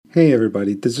Hey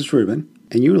everybody, this is Ruben,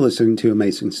 and you're listening to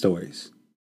Amazing Stories.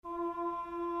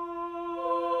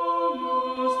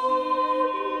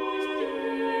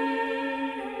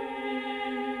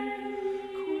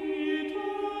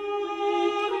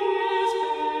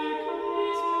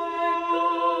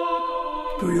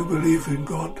 Do you believe in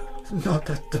God? Not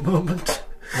at the moment.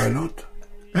 Why not?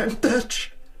 I'm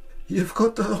Dutch. You've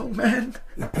got the wrong man.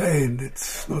 The pain,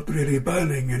 it's not really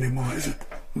burning anymore, is it?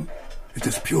 It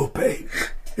is pure pain.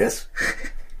 Yes?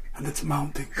 And it's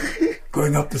mounting,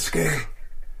 going up the scale.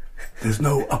 There's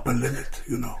no upper limit,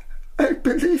 you know. I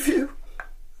believe you.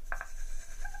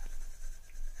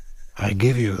 I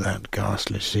give you that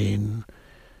ghastly scene.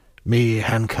 Me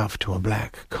handcuffed to a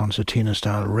black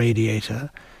concertina-style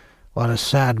radiator, while a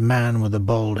sad man with a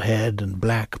bald head and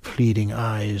black pleading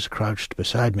eyes crouched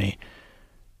beside me,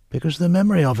 because the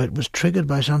memory of it was triggered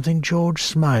by something George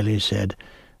Smiley said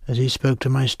as he spoke to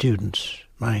my students,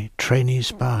 my trainee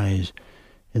spies,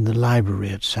 in the library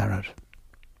at Sarrat.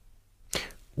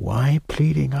 Why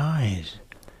pleading eyes?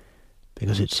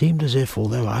 Because it seemed as if,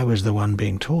 although I was the one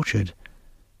being tortured,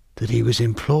 that he was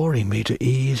imploring me to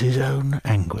ease his own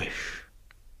anguish.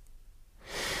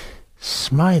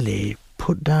 Smiley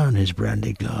put down his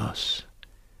brandy glass.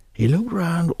 He looked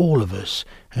round all of us,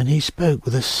 and he spoke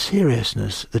with a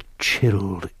seriousness that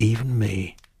chilled even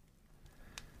me.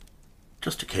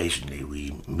 Just occasionally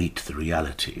we meet the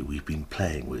reality we've been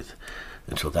playing with.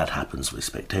 Until that happens, we're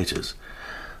spectators.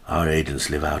 Our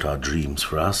agents live out our dreams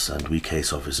for us, and we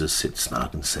case officers sit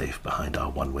snug and safe behind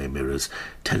our one-way mirrors,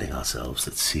 telling ourselves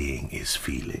that seeing is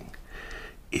feeling.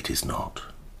 It is not.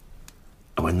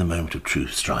 And when the moment of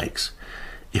truth strikes,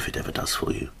 if it ever does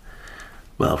for you,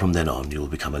 well, from then on you'll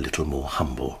become a little more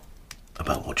humble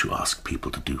about what you ask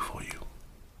people to do for you.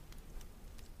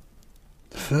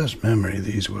 The first memory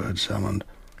these words summoned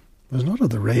was not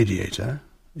of the radiator,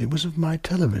 it was of my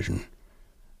television.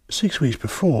 6 weeks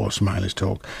before Smiley's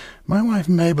talk, my wife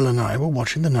Mabel and I were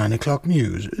watching the 9 o'clock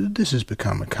news. This has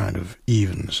become a kind of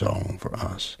even song for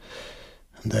us.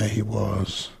 And there he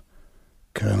was,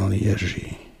 Colonel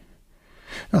Yerzy.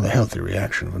 Now, the healthy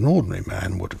reaction of an ordinary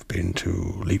man would have been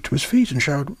to leap to his feet and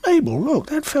shout, "Mabel, look,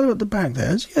 that fellow at the back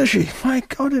there's Yerzy. My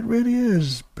God, it really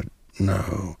is." But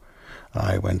no,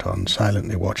 I went on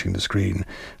silently watching the screen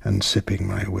and sipping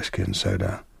my whiskey and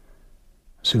soda.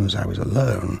 As soon as I was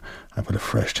alone, I put a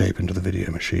fresh tape into the video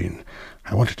machine.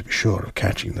 I wanted to be sure of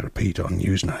catching the repeat on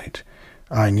Newsnight.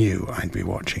 I knew I'd be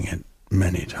watching it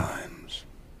many times.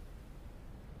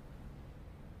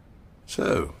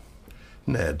 So,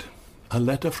 Ned, a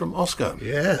letter from Oscar.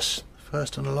 Yes,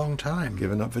 first in a long time.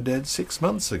 Given up for dead 6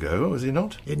 months ago, was he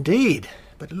not? Indeed,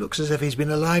 but it looks as if he's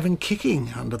been alive and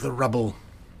kicking under the rubble.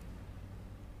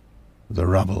 The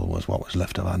rubble was what was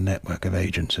left of our network of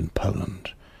agents in Poland.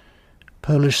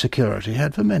 Polish security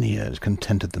had for many years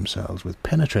contented themselves with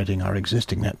penetrating our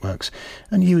existing networks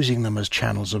and using them as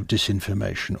channels of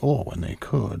disinformation, or, when they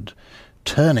could,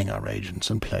 turning our agents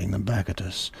and playing them back at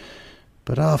us.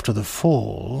 But after the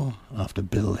fall, after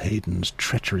Bill Hayden's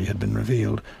treachery had been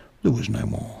revealed, there was no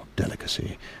more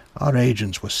delicacy. Our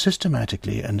agents were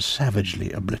systematically and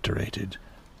savagely obliterated,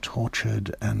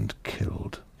 tortured and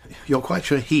killed. You're quite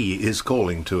sure he is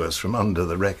calling to us from under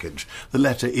the wreckage? The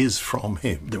letter is from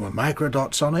him. There were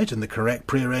microdots on it in the correct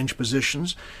prearranged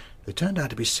positions. They turned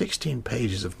out to be 16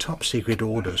 pages of top-secret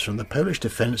orders from the Polish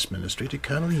Defence Ministry to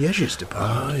Colonel Jerzy's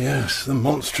department. Ah, yes, the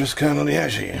monstrous Colonel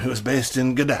Jerzy, who is based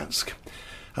in Gdansk.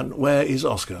 And where is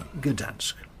Oscar?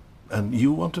 Gdansk. And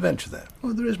you want to venture there?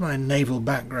 Well, there is my naval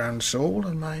background, Saul,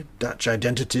 and my Dutch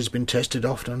identity's been tested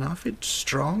often enough. It's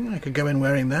strong. I could go in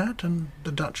wearing that, and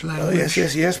the Dutch language. Oh,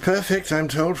 yes, perfect, I'm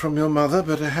told from your mother,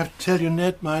 but I have to tell you,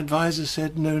 Ned, my advisor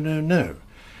said no.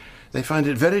 They find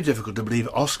it very difficult to believe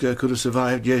Oscar could have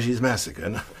survived Jerzy's massacre,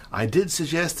 and I did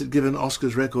suggest that given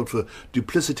Oscar's record for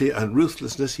duplicity and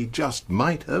ruthlessness, he just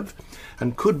might have,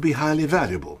 and could be highly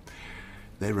valuable.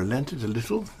 They relented a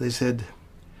little. They said,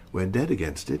 "We're dead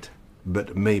against it,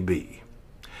 but maybe."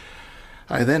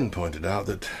 I then pointed out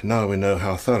that now we know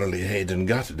how thoroughly Hayden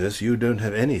gutted us, you don't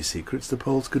have any secrets the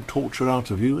Poles could torture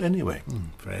out of you anyway.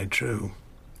 Very true.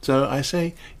 So I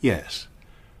say yes,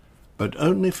 but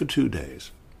only for 2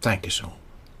 days. Thank you, Saul.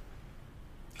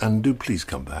 And do please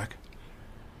come back.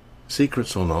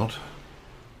 Secrets or not,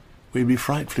 we'd be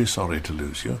frightfully sorry to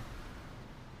lose you.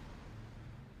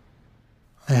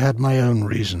 I had my own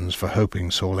reasons for hoping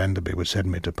Saul Enderby would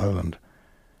send me to Poland.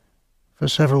 For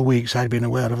several weeks I'd been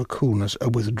aware of a coolness, a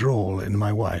withdrawal in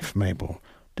my wife, Mabel.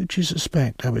 Did she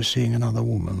suspect I was seeing another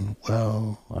woman?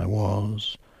 Well, I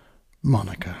was.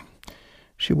 Monica.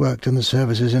 She worked in the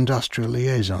service's industrial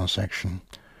liaison section.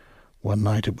 One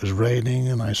night it was raining,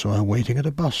 and I saw her waiting at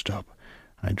a bus stop.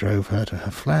 I drove her to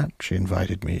her flat. She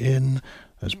invited me in,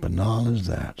 as banal as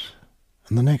that.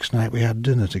 And the next night we had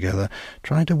dinner together,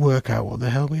 trying to work out what the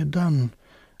hell we had done.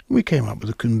 We came up with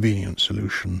a convenient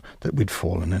solution, that we'd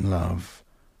fallen in love.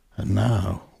 And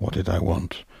now, what did I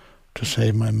want? To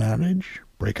save my marriage?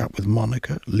 Break up with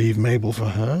Monica? Leave Mabel for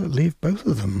her? Leave both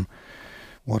of them?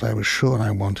 What I was sure I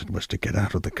wanted was to get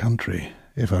out of the country,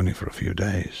 if only for a few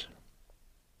days.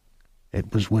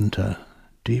 It was winter,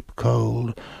 deep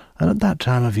cold, and at that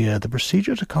time of year the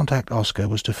procedure to contact Oscar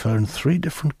was to phone 3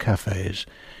 different cafes.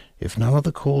 If none of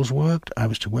the calls worked, I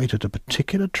was to wait at a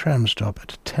particular tram stop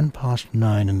at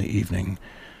 9:10 in the evening.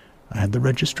 I had the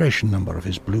registration number of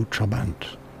his blue Trabant.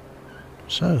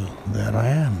 So, there I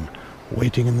am,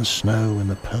 waiting in the snow in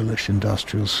the Polish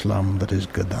industrial slum that is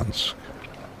Gdansk.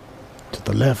 To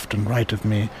the left and right of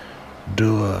me,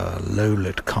 dour,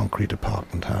 low-lit concrete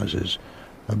apartment houses.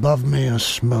 Above me a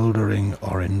smouldering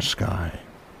orange sky.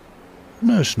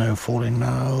 No snow falling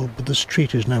now, but the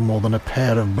street is no more than a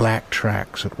pair of black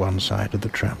tracks at one side of the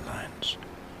tram lines.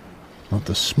 Not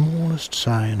the smallest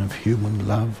sign of human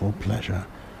love or pleasure,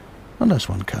 unless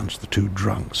one counts the 2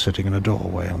 drunks sitting in a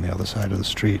doorway on the other side of the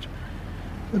street.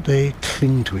 But they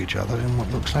cling to each other in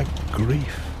what looks like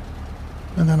grief.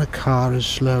 And then a car is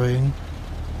slowing,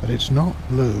 but it's not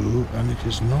blue, and it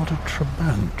is not a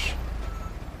Trabant.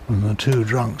 When the 2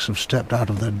 drunks have stepped out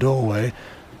of their doorway,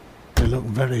 they look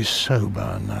very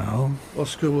sober now.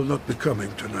 Oscar will not be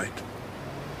coming tonight.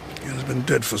 He has been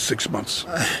dead for 6 months.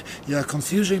 You are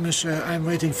confusing, monsieur. I'm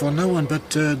waiting for no one but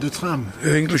the tram.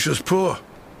 Your English is poor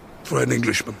for an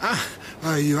Englishman.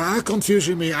 You are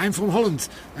confusing me. I'm from Holland.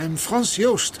 I'm Frans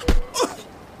Joost.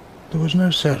 There was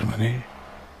no ceremony,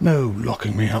 no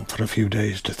locking me up for a few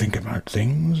days to think about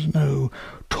things, no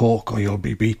talk or you'll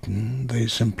be beaten. They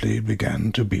simply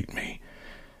began to beat me.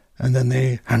 And then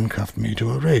they handcuffed me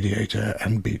to a radiator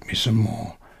and beat me some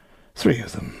more. 3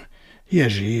 of them,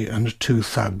 Yerzy and 2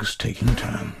 thugs taking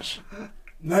turns.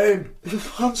 Name?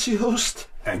 Frans Joost.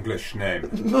 English name.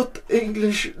 Not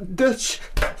English, Dutch.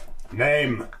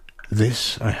 Name.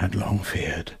 This I had long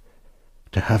feared,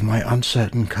 to have my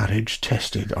uncertain courage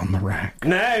tested on the rack.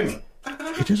 Name.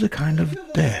 It is a kind of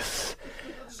death.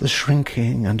 The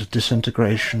shrinking and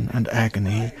disintegration and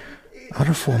agony are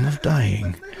a form of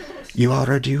dying. You are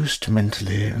reduced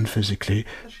mentally and physically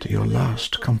to your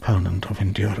last component of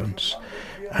endurance,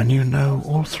 and you know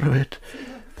all through it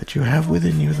that you have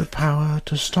within you the power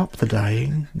to stop the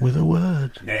dying with a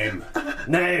word. Name.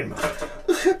 Name.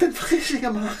 Ik heb een vergissing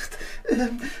gemaakt.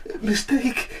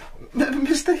 Mistake.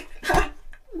 Mistake.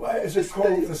 Why is it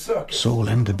called the circus? Saul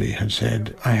Enderby had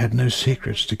said I had no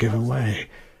secrets to give away,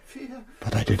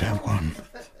 but I did have one.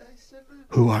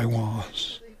 Who I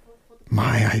was.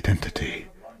 My identity.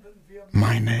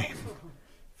 My name.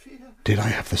 Did I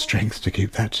have the strength to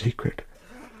keep that secret?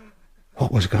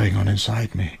 What was going on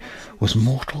inside me was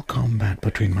mortal combat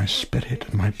between my spirit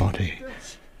and my body.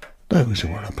 Those who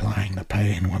were applying the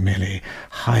pain were merely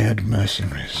hired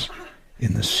mercenaries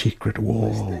in the secret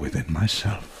war within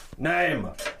myself. Name.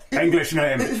 English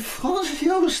name. Frans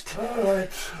Joost. All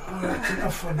right,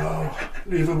 enough for now.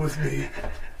 Leave it with me.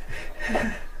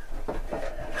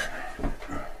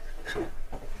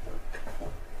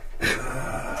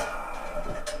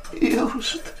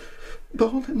 Joost,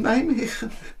 born in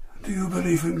Nijmegen. Do you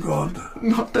believe in God?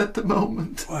 Not at the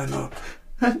moment. Why not?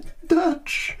 I'm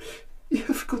Dutch.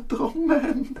 You've got the wrong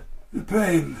man. The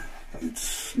pain,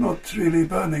 it's not really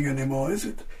burning anymore, is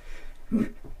it?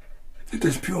 It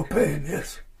is pure pain,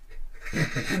 yes.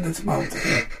 And it's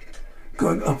mounting,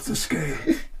 going up the scale.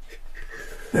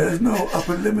 There is no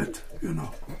upper limit, you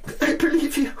know. I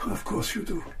believe you. Of course you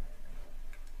do.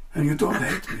 And you don't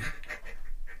hate me.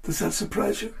 Does that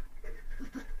surprise you?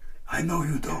 I know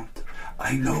you don't.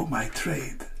 I know my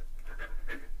trade.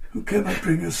 You cannot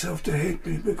bring yourself to hate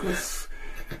me because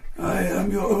I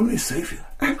am your only savior.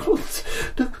 I want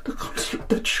the consul,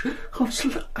 Dutch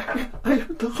consul. I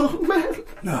am the wrong man.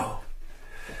 No.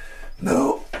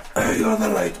 No, you're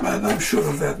the right man. I'm sure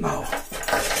of that now.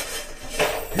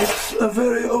 It's a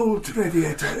very old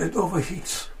radiator. It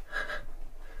overheats.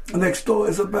 Next door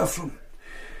is a bathroom.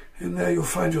 In there you'll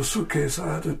find your suitcase.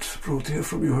 I had it brought here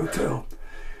from your hotel.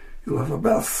 You'll have a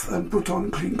bath and put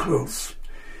on clean clothes.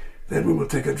 Then we will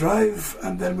take a drive,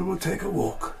 and then we will take a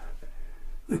walk.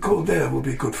 The cold air will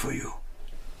be good for you.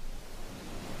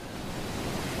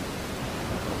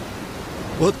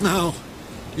 What now?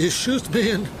 You shoot me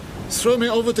and throw me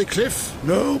over the cliff?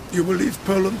 No, you will leave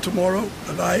Poland tomorrow,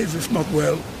 alive if not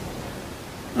well.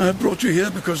 I have brought you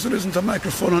here because there isn't a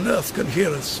microphone on earth can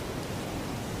hear us.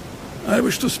 I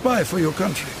wish to spy for your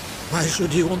country. Why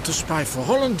should he want to spy for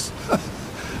Holland?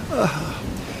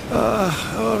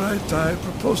 All right, I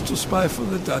propose to spy for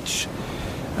the Dutch.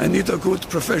 I need a good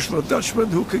professional Dutchman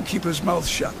who can keep his mouth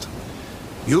shut.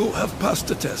 You have passed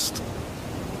the test.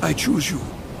 I choose you.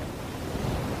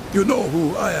 You know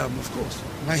who I am, of course.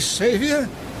 My savior?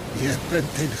 Je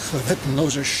bent een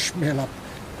gewetteloze smeerlap.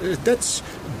 That's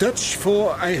Dutch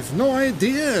for I have no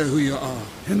idea who you are.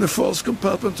 In the false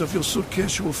compartment of your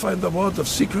suitcase, you will find a wad of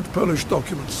secret Polish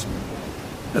documents.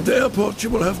 At the airport, you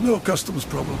will have no customs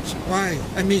problems. Why?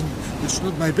 I mean, it's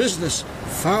not my business.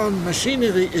 Found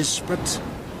machinery is, but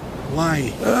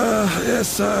why?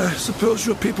 Yes, I suppose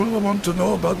your people will want to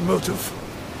know about motive.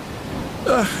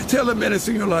 Tell them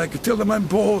anything you like. Tell them I'm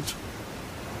bored.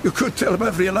 You could tell them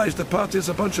I've realized the party is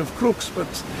a bunch of crooks,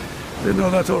 but they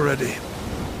know that already.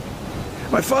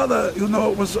 My father, you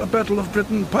know, was a Battle of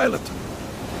Britain pilot.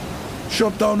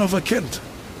 Shot down over Kent.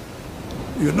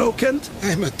 You know Kent?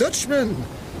 I'm a Dutchman.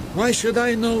 Why should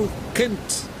I know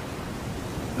Kent?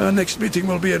 Our next meeting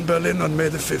will be in Berlin on May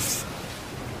the 5th.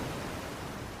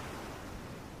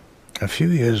 A few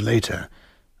years later,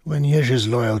 when Jege's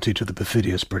loyalty to the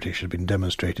perfidious British had been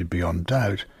demonstrated beyond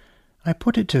doubt, I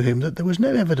put it to him that there was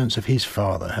no evidence of his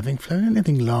father having flown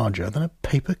anything larger than a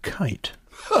paper kite.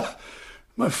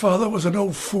 My father was an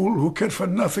old fool who cared for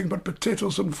nothing but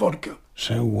potatoes and vodka.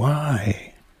 So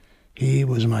why? He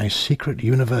was my secret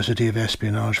university of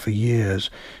espionage for years,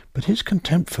 but his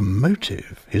contempt for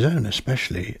motive, his own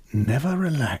especially, never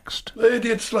relaxed.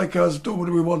 Idiots like us do what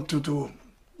we want to do.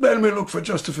 Then we look for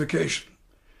justification.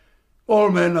 All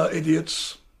men are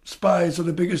idiots. Spies are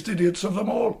the biggest idiots of them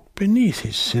all. Beneath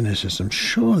his cynicism,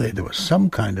 surely there was some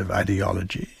kind of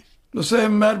ideology. The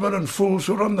same madmen and fools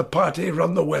who run the party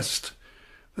run the West.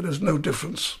 There is no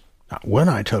difference. Now, when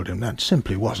I told him that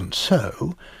simply wasn't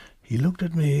so, he looked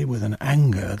at me with an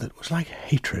anger that was like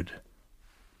hatred.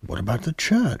 What about the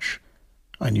church?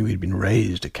 I knew he'd been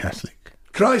raised a Catholic.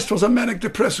 Christ was a manic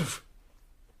depressive.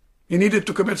 He needed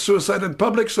to commit suicide in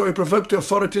public, so he provoked the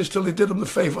authorities till they did him the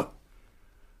favor.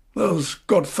 Those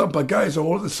God-thumper guys are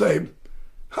all the same.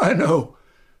 I know.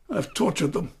 I've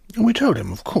tortured them. We told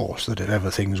him, of course, that if ever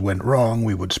things went wrong,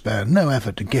 we would spare no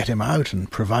effort to get him out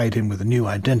and provide him with a new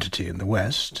identity in the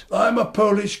West. I'm a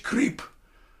Polish creep.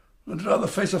 I'd rather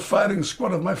face a firing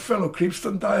squad of my fellow creeps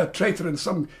than die a traitor in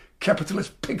some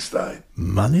capitalist pigsty.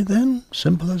 Money, then?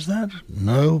 Simple as that?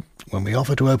 No. When we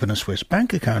offer to open a Swiss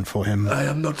bank account for him... I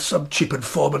am not some cheap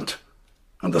informant.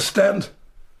 Understand?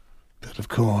 But, of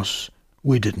course,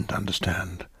 we didn't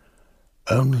understand.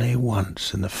 Only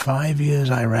once in the 5 years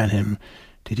I ran him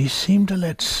did he seem to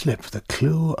let slip the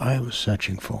clue I was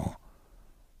searching for.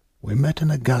 We met in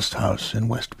a Gasthaus in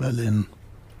West Berlin.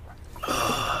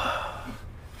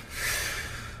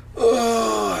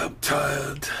 Oh, I'm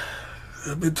tired.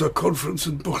 I've been to a conference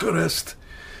in Bucharest.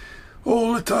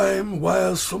 All the time,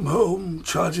 wires from home,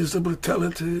 charges of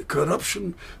brutality,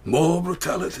 corruption, more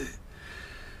brutality.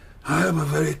 I am a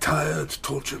very tired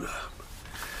torturer.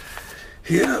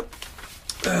 Here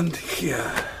and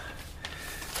here.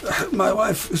 My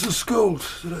wife is a scold,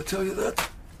 did I tell you that?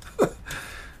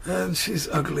 And she's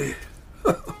ugly.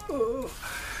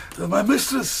 My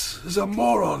mistress is a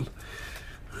moron.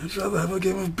 I'd rather have a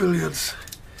game of billiards.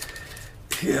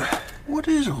 Here. What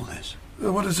is all this?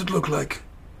 What does it look like?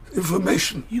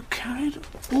 Information. You carried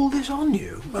all this on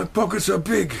you? My pockets are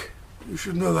big. You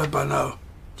should know that by now.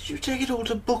 Did you take it all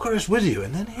to Bucharest with you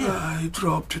and then here? I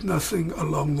dropped nothing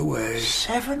along the way.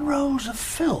 7 rolls of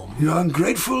film? You're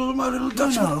ungrateful, my little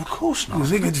Dutchman? No, of course not. You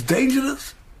think it's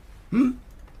dangerous?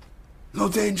 No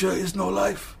danger is no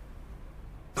life.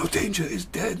 No danger is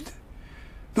dead.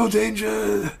 No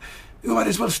danger... You might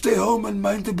as well stay home and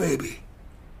mind the baby.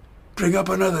 Bring up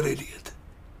another idiot.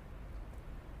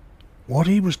 What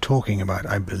he was talking about,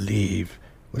 I believe,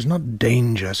 was not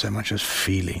danger so much as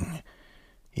feeling.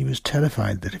 He was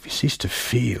terrified that if he ceased to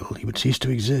feel, he would cease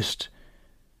to exist.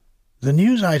 The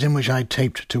news item which I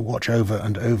taped to watch over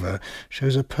and over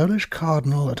shows a Polish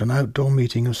cardinal at an outdoor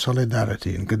meeting of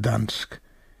Solidarity in Gdansk.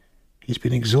 He's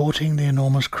been exhorting the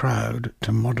enormous crowd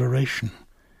to moderation.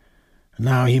 And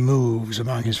now he moves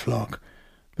among his flock,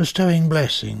 bestowing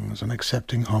blessings and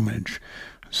accepting homage.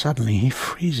 Suddenly he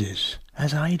freezes,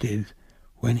 as I did,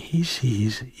 when he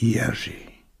sees Jerzy.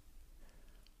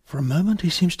 For a moment he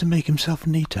seems to make himself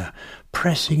neater,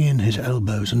 pressing in his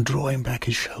elbows and drawing back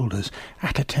his shoulders,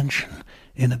 at attention,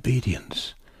 in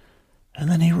obedience. And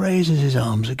then he raises his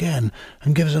arms again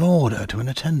and gives an order to an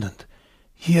attendant.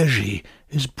 Jerzy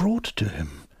is brought to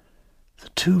him. The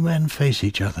two men face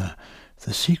each other,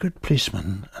 the secret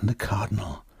policeman and the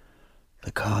cardinal.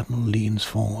 The cardinal leans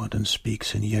forward and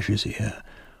speaks in Jerzy's ear.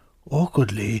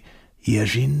 Awkwardly,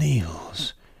 Yerzy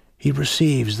kneels. He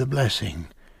receives the blessing.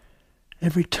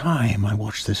 Every time I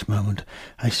watch this moment,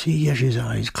 I see Yerzy's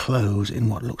eyes close in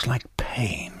what looks like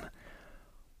pain.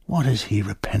 What is he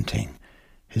repenting?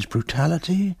 His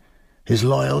brutality? His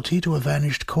loyalty to a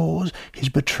vanished cause? His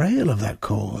betrayal of that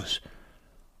cause?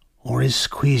 Or is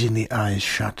squeezing the eyes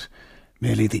shut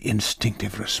merely the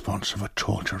instinctive response of a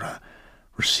torturer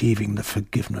receiving the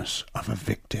forgiveness of a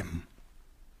victim?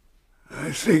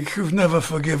 I think you've never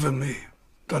forgiven me,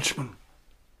 Dutchman,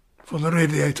 for the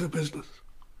radiator business.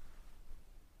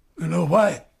 You know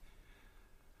why?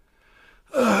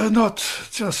 Not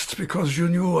just because you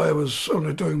knew I was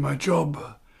only doing my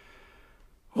job.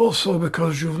 Also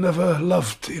because you've never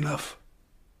loved enough.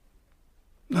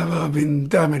 Never been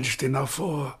damaged enough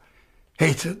or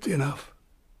hated enough.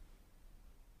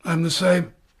 I'm the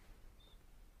same.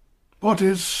 What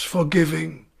is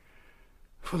forgiving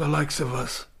for the likes of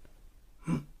us?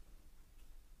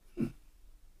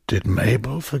 Did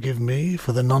Mabel forgive me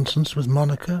for the nonsense with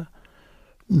Monica?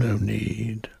 No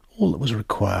need. All that was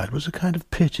required was a kind of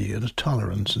pity and a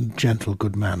tolerance and gentle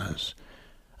good manners.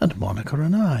 And Monica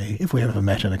and I, if we ever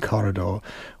met in a corridor,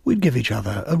 we'd give each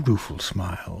other a rueful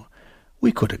smile.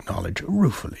 We could acknowledge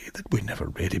ruefully that we'd never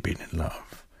really been in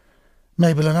love.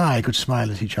 Mabel and I could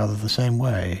smile at each other the same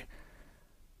way.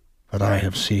 But I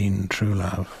have seen true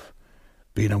love,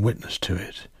 been a witness to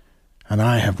it, and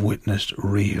I have witnessed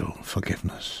real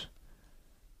forgiveness.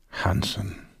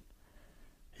 Hansen.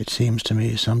 It seems to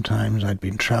me sometimes I'd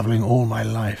been travelling all my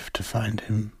life to find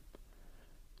him.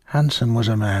 Hansen was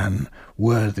a man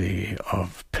worthy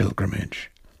of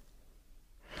pilgrimage.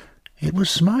 It was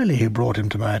Smiley who brought him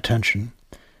to my attention.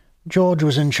 George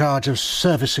was in charge of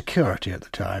service security at the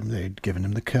time. They'd given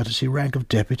him the courtesy rank of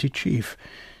deputy chief.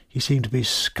 He seemed to be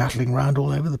scuttling round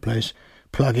all over the place,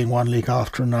 plugging one leak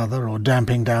after another or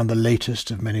damping down the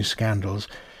latest of many scandals.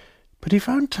 But he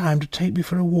found time to take me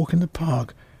for a walk in the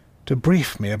park, to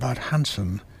brief me about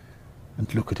Hansen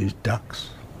and look at his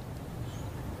ducks.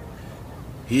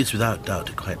 He is without doubt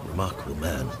a quite remarkable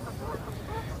man.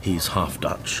 He's half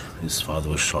Dutch. His father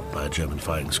was shot by a German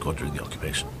firing squad during the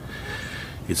occupation.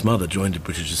 His mother joined a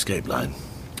British escape line.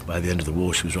 By the end of the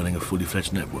war, she was running a fully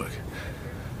fledged network.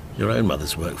 Your own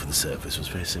mother's work for the service was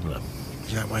very similar.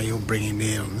 Is that why you're bringing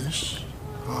me on this?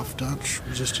 Half-Dutch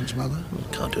resistance mother? Well,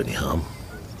 it can't do any harm.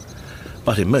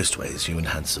 But in most ways, you and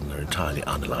Hansen are entirely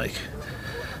unalike.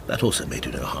 That also may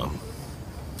do no harm.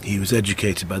 He was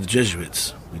educated by the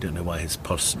Jesuits. We don't know why his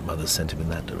Protestant mother sent him in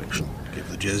that direction. Give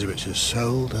the Jesuits his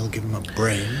soul, they'll give him a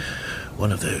brain.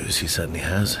 One of those he certainly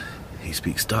has. He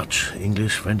speaks Dutch,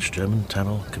 English, French, German,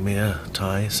 Tamil, Khmer,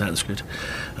 Thai, Sanskrit,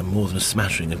 and more than a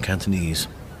smattering of Cantonese.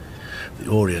 The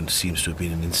Orient seems to have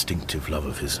been an instinctive love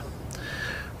of his.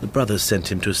 The brothers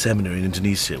sent him to a seminary in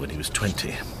Indonesia when he was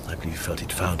 20. I believe he felt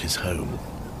he'd found his home.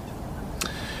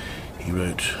 He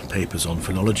wrote papers on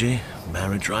philology,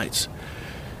 marriage rights,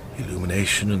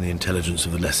 illumination and the intelligence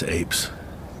of the lesser apes.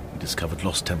 He discovered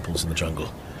lost temples in the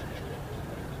jungle.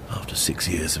 After 6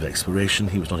 years of exploration,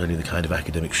 he was not only the kind of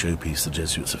academic showpiece the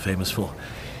Jesuits are famous for,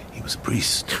 he was a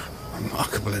priest.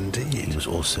 Remarkable indeed. He was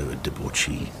also a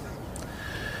debauchee.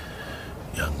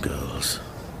 Young girls,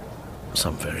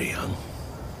 some very young,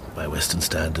 by Western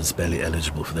standards barely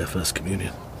eligible for their first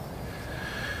communion.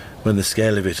 When the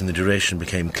scale of it and the duration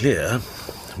became clear,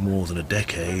 more than a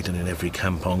decade, and in every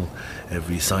kampong,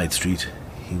 every side street,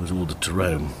 he was ordered to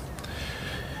roam.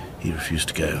 He refused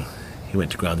to go. He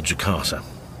went to ground in Jakarta.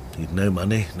 He had no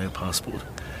money, no passport,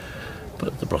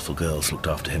 but the brothel girls looked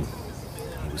after him.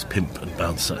 He was pimp and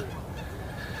bouncer.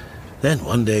 Then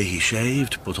one day he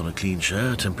shaved, put on a clean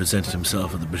shirt, and presented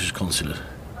himself at the British consulate.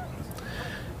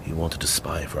 He wanted to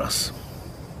spy for us.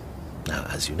 Now,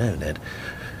 as you know, Ned,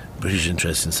 British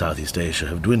interests in Southeast Asia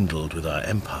have dwindled with our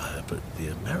empire, but the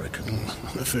Americans...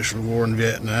 An official war in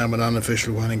Vietnam, an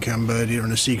unofficial one in Cambodia,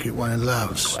 and a secret one in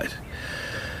Laos. Quite.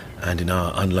 And in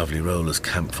our unlovely role as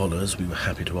camp followers, we were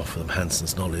happy to offer them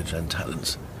Hansen's knowledge and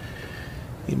talents.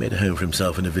 He made a home for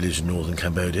himself in a village in northern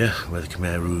Cambodia, where the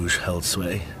Khmer Rouge held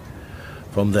sway.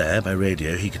 From there, by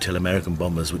radio, he could tell American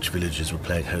bombers which villages were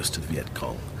playing host to the Viet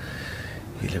Cong.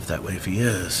 He lived that way for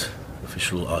years.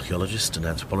 Official archaeologist and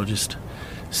anthropologist,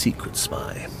 secret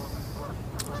spy.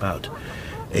 About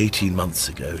 18 months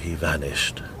ago, he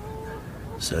vanished.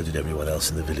 So did everyone else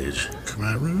in the village.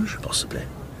 Khmer Rouge? Possibly.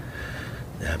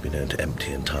 They have been known to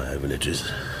empty entire villages.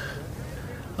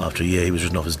 After a year, he was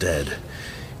written off as dead.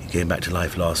 He came back to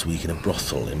life last week in a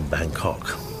brothel in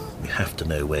Bangkok. We have to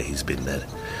know where he's been then,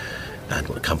 and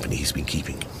what company he's been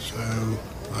keeping. So,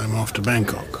 I'm off to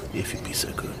Bangkok. If you'd be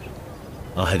so good.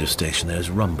 Our head of station there is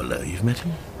Rumbelow. You've met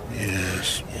him?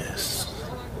 Yes. Yes.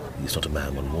 He's not a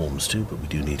man one warms to, but we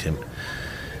do need him.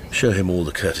 Show him all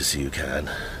the courtesy you can.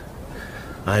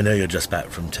 I know you're just back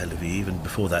from Tel Aviv, and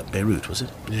before that Beirut, was it?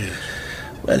 Yes.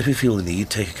 Well, if you feel the need,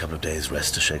 take a couple of days'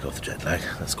 rest to shake off the jet lag.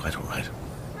 That's quite all right.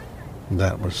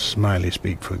 That was Smiley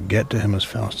speak for get to him as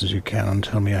fast as you can and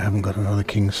tell me I haven't got another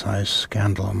king-size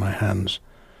scandal on my hands.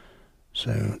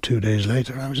 So 2 days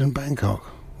later I was in Bangkok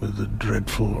with the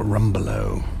dreadful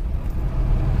Rumbelow.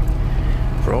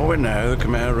 For all we know, the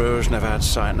Khmer Rouge never had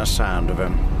sight nor sound of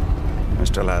him. He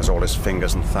still has all his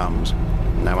fingers and thumbs.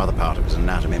 No other part of his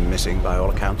anatomy missing, by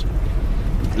all accounts.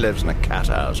 He lives in a cat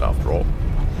house, after all.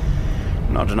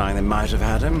 Not denying they might have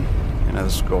had him. You know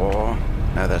the score.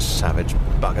 No, they're savage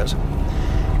buggers.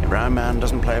 A brown man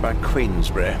doesn't play by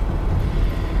Queensberry.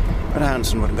 But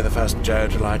Hansen wouldn't be the first Joe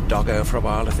to lie doggo for a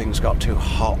while if things got too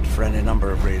hot for any number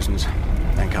of reasons.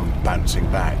 Then come bouncing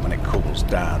back when it cools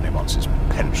down. He wants his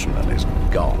pension and he's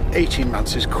gone. 18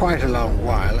 months is quite a long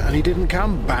while, and he didn't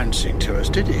come bouncing to us,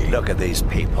 did he? Look at these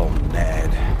people,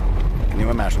 Ned. Can you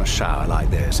imagine a shower like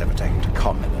this ever taken to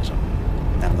communism?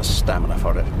 And the stamina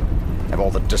for it. Have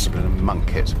all the discipline of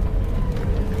monkeys.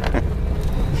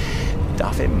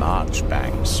 Duffy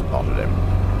Marchbank spotted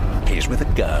him. He's with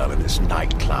a girl in this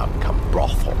nightclub come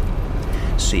brothel.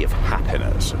 Sea of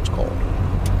Happiness, it's called.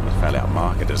 It's fairly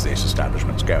upmarket as these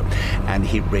establishments go. And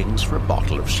he rings for a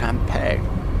bottle of champagne.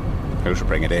 Who should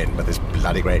bring it in but this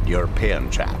bloody great European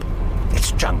chap?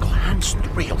 It's Jungle Hansen, the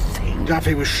real thing.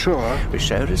 Duffy was sure. We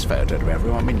showed his photo to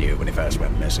everyone we knew when he first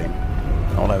went missing.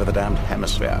 All over the damned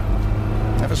hemisphere.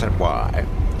 Never said why.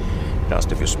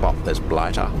 Just if you spot this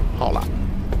blighter, holler.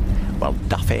 Well,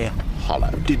 Duffy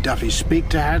hollowed. Did Duffy speak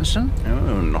to Hansen?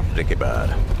 Oh, not a dicky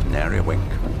bird. Nary a wink.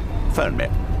 Phoned me,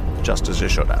 just as he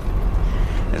should have.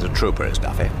 He's a trooper, is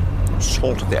Duffy.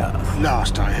 Salt of the earth.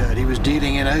 Last I heard, he was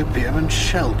dealing in opium and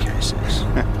shell cases.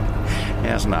 He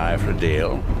has an eye for a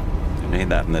deal. You need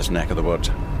that in this neck of the woods.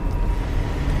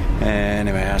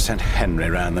 Anyway, I sent Henry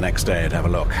round the next day to have a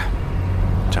look.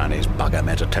 Chinese bugger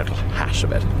made a total hash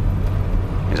of it.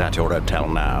 He's at your hotel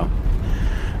now.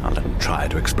 I'll let him try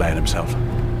to explain himself.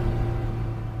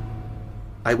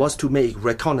 I was to make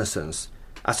reconnaissance,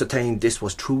 ascertain this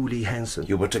was truly Hansen.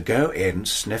 You were to go in,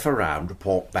 sniff around,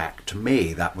 report back to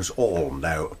me. That was all.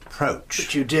 No approach.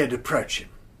 But you did approach him.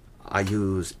 I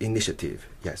use initiative,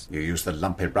 yes. You use the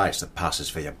lumpy rice that passes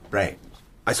for your brains.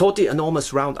 I saw the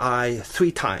enormous round eye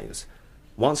 3 times.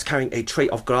 Once carrying a tray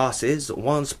of glasses,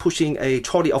 once pushing a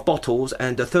trolley of bottles,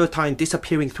 and the 3rd time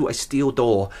disappearing through a steel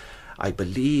door. I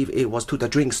believe it was to the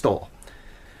drink store.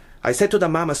 I said to the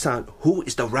mama-san, "Who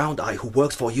is the round eye who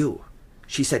works for you?"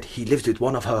 She said he lives with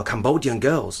one of her Cambodian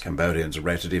girls. Cambodians are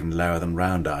rated even lower than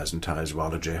round eyes in Thai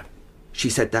zoology. She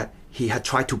said that he had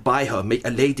tried to buy her, make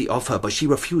a lady of her, but she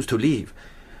refused to leave.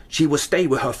 She would stay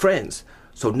with her friends.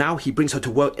 So now he brings her to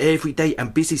work every day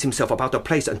and busies himself about the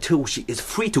place until she is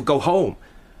free to go home.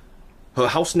 Her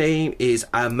house name is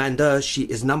Amanda. She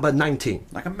is number 19.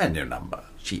 Like a menu number.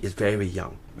 She is very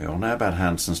young. We all know about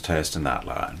Hansen's taste in that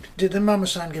line. Did the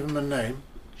mama-san give him a name?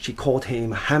 She called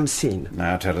him Hamsin.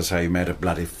 Now tell us how you made a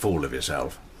bloody fool of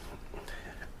yourself.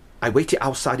 I waited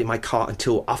outside in my car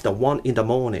until after 1 in the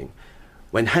morning.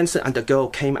 When Hansen and the girl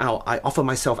came out, I offered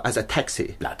myself as a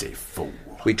taxi. Bloody fool.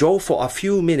 We drove for a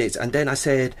few minutes and then I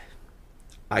said,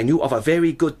 I knew of a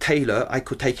very good tailor. I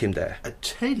could take him there. A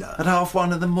tailor? At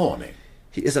 1:30 in the morning?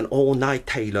 He is an all-night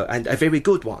tailor and a very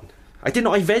good one. I did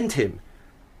not invent him.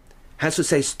 Hansen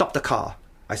says, "Stop the car."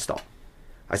 I stop.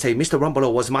 I say, Mr.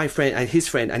 Rumbelow was my friend and his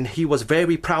friend, and he was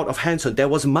very proud of Hansen. There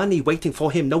was money waiting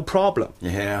for him, no problem.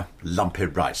 Yeah, lumpy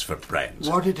rice for brains.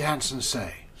 What did Hansen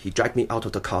say? He dragged me out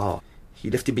of the car. He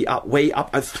lifted me up, way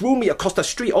up, and threw me across the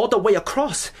street, all the way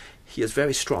across. He is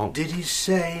very strong. Did he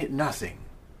say nothing?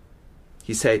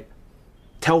 He said,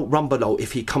 "Tell Rumbelow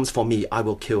if he comes for me, I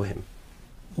will kill him."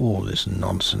 All this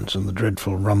nonsense and the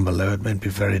dreadful Rumbelow had made me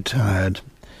very tired.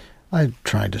 I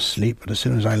tried to sleep, but as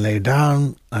soon as I lay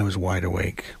down, I was wide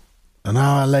awake. An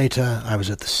hour later, I was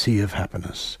at the Sea of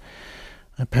Happiness.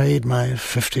 I paid my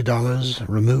 $50,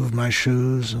 removed my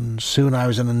shoes, and soon I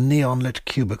was in a neon-lit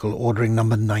cubicle ordering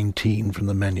number 19 from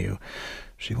the menu.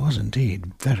 She was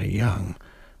indeed very young.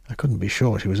 I couldn't be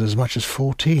sure she was as much as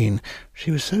 14. She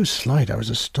was so slight I was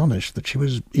astonished that she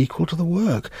was equal to the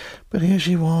work. But here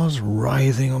she was,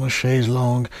 writhing on a chaise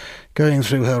longue, going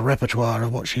through her repertoire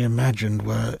of what she imagined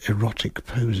were erotic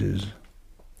poses.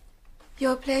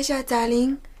 Your pleasure,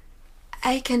 darling.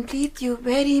 I can please you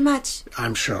very much.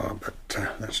 I'm sure, but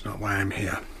that's not why I'm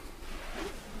here.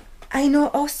 I know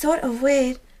all sort of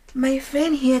ways. My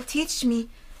friend here teach me.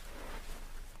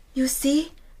 You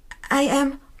see, I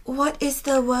am... What is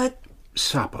the word?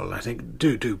 Supple, I think.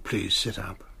 Do please sit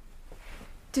up.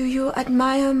 Do you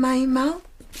admire my mouth?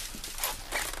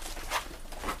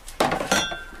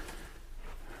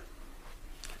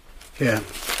 Here,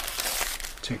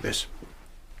 take this.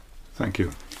 Thank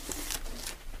you.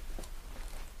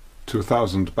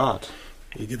 2,000 baht.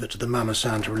 You give it to the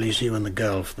Mama-san to release you and the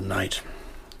girl for the night.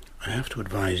 I have to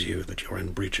advise you that you're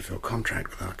in breach of your contract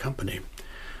with our company.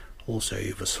 Also,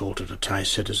 you've assaulted a Thai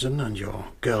citizen, and your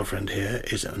girlfriend here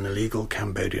is an illegal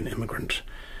Cambodian immigrant.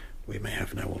 We may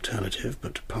have no alternative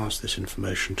but to pass this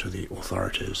information to the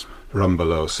authorities.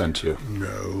 Rumbelow sent you.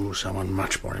 No, someone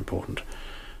much more important.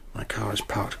 My car is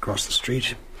parked across the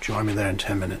street. Join me there in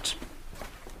 10 minutes.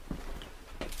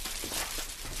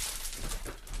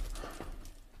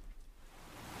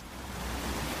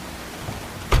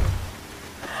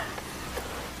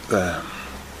 There.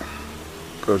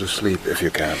 Go to sleep if you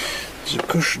can. There's a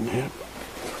cushion here.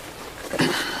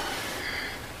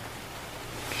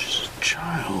 She's a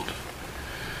child.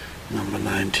 Number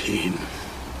 19.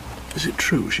 Is it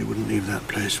true she wouldn't leave that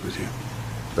place with you?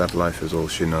 That life is all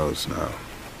she knows now.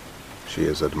 She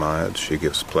is admired, she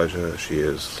gives pleasure, she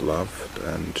is loved,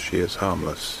 and she is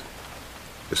harmless.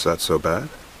 Is that so bad?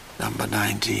 Number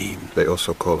 19. They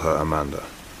also call her Amanda.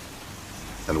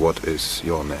 And what is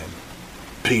your name?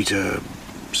 Peter,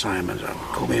 Simon,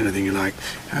 call me anything you like.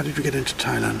 How did you get into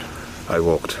Thailand? I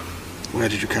walked. Where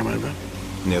did you come over?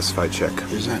 Near Svaichek.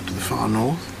 Is that to the far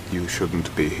north? You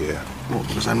shouldn't be here. Well,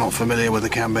 because I'm not familiar with the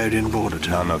Cambodian border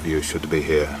town. None of you should be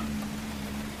here.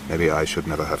 Maybe I should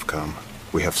never have come.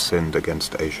 We have sinned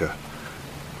against Asia.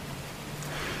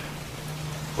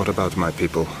 What about my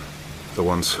people? The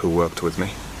ones who worked with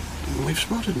me? We've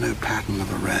spotted no pattern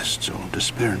of arrests or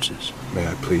disappearances. May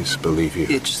I please believe you?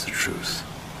 It's the truth.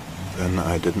 Then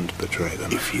I didn't betray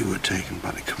them. If you were taken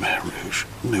by the Khmer Rouge,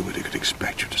 nobody could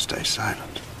expect you to stay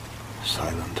silent.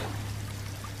 Silent.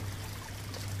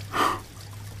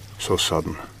 So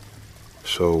sudden.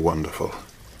 So wonderful.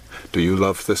 Do you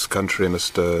love this country,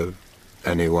 Mr.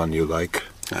 Anyone you like?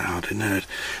 I hardly know it.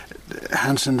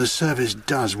 Hanson, the service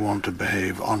does want to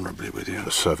behave honourably with you.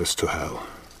 The service to hell.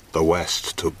 The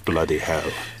West to bloody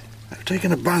hell. I've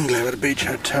taken a bungalow at a beach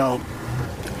hotel.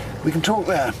 We can talk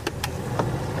there.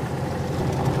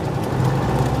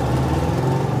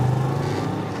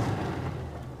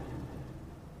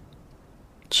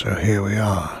 So here we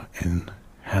are in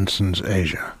Hanson's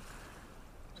Asia.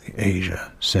 The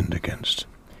Asia sinned against.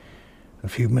 A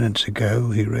few minutes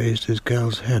ago he raised his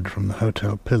girl's head from the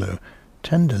hotel pillow,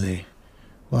 tenderly,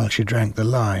 while she drank the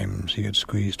limes he had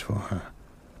squeezed for her.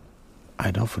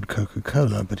 I'd offered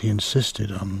Coca-Cola, but he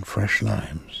insisted on fresh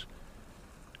limes.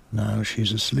 Now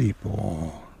she's asleep,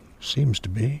 or seems to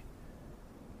be.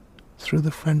 Through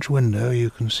the French window you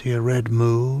can see a red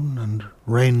moon and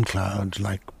rain clouds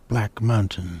like black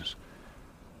mountains.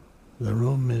 The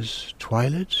room is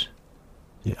twilight,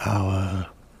 the hour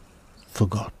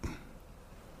forgotten.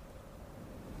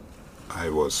 I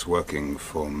was working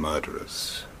for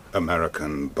murderers,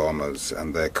 American bombers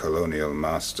and their colonial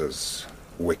masters,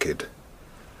 wicked.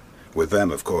 With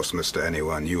them, of course, Mr.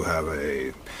 Anyone, you have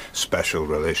a special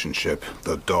relationship,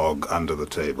 the dog under the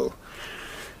table.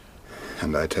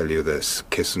 And I tell you this,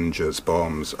 Kissinger's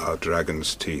bombs are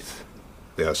dragon's teeth.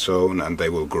 They are sown and they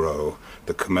will grow.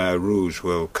 The Khmer Rouge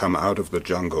will come out of the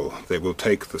jungle. They will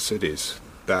take the cities.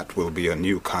 That will be a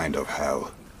new kind of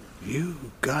hell.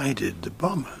 You guided the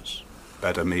bombers.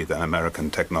 Better me than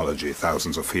American technology,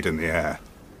 thousands of feet in the air.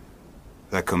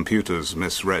 Their computers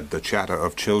misread the chatter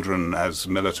of children as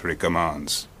military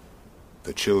commands.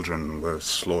 The children were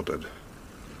slaughtered.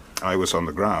 I was on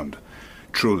the ground,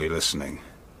 truly listening.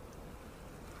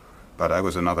 But I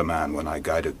was another man when I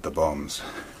guided the bombs.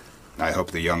 I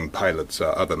hope the young pilots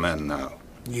are other men now.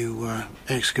 You were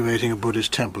excavating a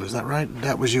Buddhist temple, is that right?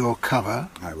 That was your cover?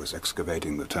 I was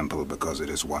excavating the temple because it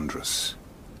is wondrous.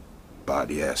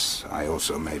 But yes, I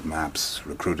also made maps,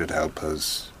 recruited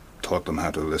helpers, taught them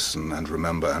how to listen and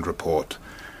remember and report.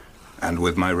 And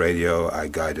with my radio, I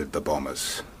guided the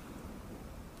bombers.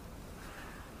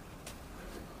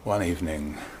 One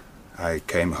evening, I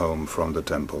came home from the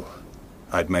temple.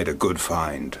 I'd made a good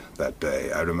find that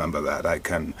day. I remember that. I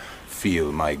can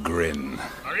feel my grin.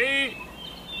 Marie!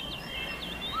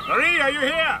 Marie, are you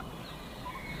here?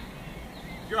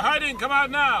 If you're hiding, come out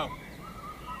now.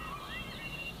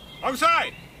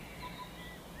 Outside!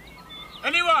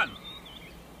 Anyone?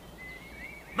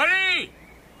 Marie!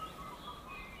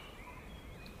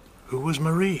 Who was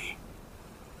Marie?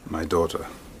 My daughter.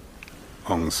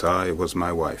 Aung Sai was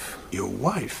my wife. Your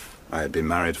wife? I had been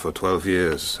married for 12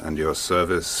 years, and your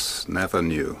service never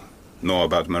knew, nor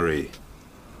about Marie.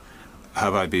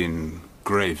 Have I been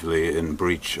gravely in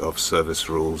breach of service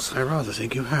rules? I rather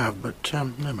think you have, but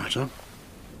no matter.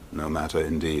 No matter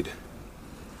indeed.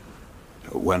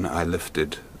 When I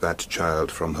lifted that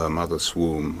child from her mother's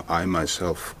womb, I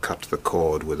myself cut the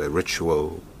cord with a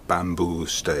ritual bamboo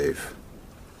stave.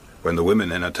 When the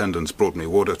women in attendance brought me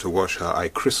water to wash her, I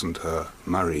christened her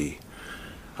Marie,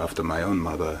 after my own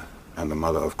mother and the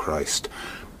mother of Christ.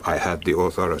 I had the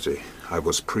authority. I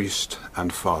was priest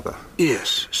and father.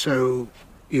 Yes, so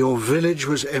your village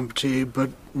was empty, but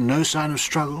no sign of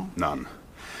struggle? None.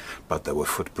 But there were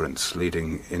footprints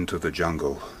leading into the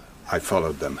jungle. I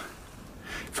followed them.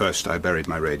 First, I buried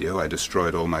my radio. I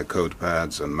destroyed all my code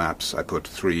pads and maps. I put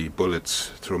 3 bullets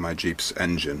through my Jeep's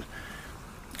engine.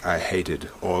 I hated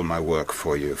all my work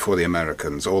for you, for the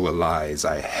Americans, all the lies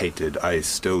I hated. I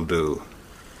still do.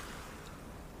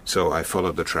 So I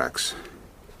followed the tracks.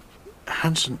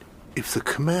 Hansen, if the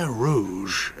Khmer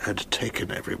Rouge had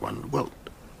taken everyone, well,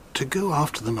 to go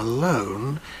after them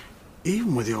alone,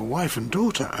 even with your wife and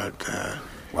daughter out there...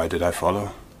 Why did I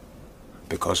follow?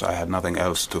 Because I had nothing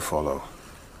else to follow.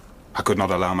 I could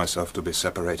not allow myself to be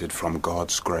separated from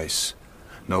God's grace.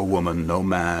 No woman, no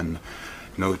man,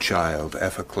 no child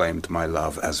ever claimed my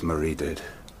love as Marie did.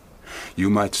 You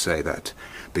might say that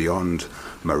beyond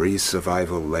Marie's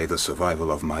survival lay the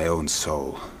survival of my own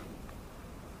soul.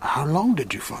 How long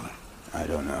did you follow? I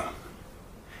don't know.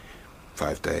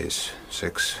 5 days,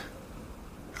 6.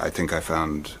 I think I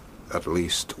found at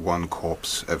least 1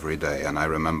 corpse every day, and I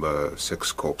remember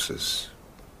 6 corpses.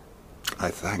 I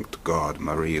thanked God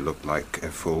Marie looked like a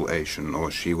full Asian,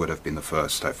 or she would have been the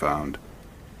first I found.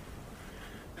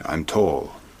 I'm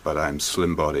tall, but I'm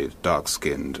slim-bodied,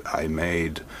 dark-skinned. I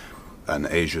made an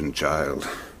Asian child.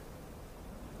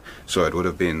 So it would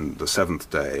have been the 7th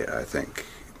day, I think,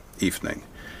 evening.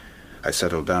 I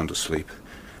settled down to sleep,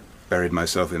 buried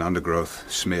myself in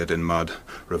undergrowth, smeared in mud,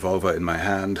 revolver in my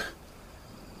hand,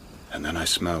 and then I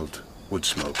smelled wood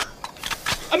smoke.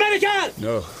 American!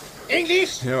 No.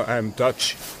 English? No, I'm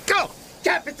Dutch. Go!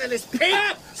 Capitalist pig!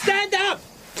 Up! Stand up!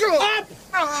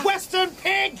 Up! Western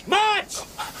pig! March!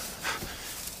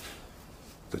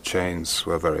 The chains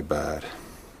were very bad.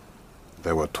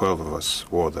 There were 12 of us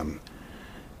wore them.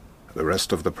 The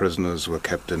rest of the prisoners were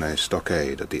kept in a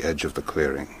stockade at the edge of the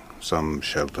clearing. Some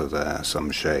shelter there,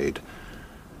 some shade.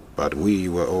 But we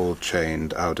were all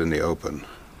chained out in the open,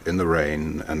 in the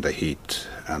rain and the heat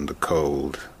and the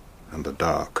cold and the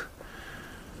dark.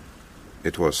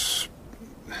 It was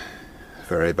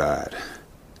very bad.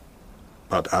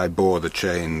 But I bore the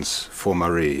chains for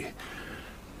Marie.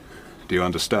 Do you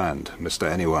understand, Mr.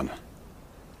 Anyone?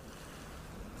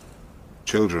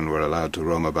 Children were allowed to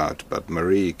roam about, but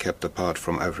Marie kept apart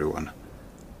from everyone.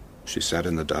 She sat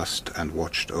in the dust and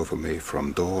watched over me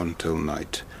from dawn till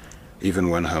night. Even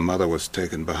when her mother was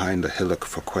taken behind a hillock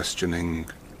for questioning,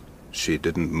 she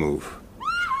didn't move.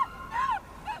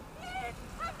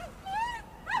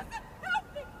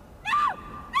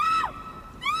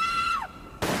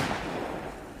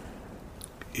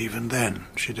 Even then,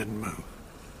 she didn't move.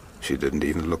 She didn't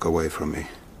even look away from me.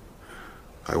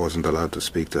 I wasn't allowed to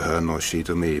speak to her, nor she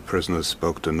to me. Prisoners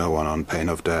spoke to no one on pain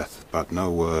of death, but no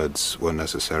words were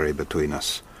necessary between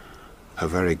us. Her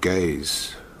very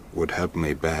gaze would help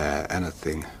me bear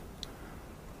anything.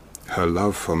 Her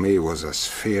love for me was as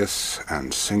fierce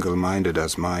and single-minded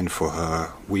as mine for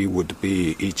her. We would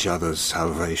be each other's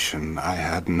salvation, I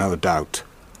had no doubt.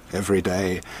 Every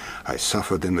day I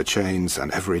suffered in the chains, and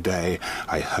every day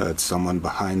I heard someone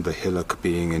behind the hillock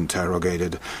being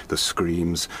interrogated, the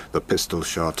screams, the pistol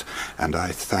shot, and I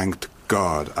thanked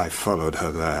God I followed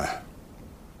her there.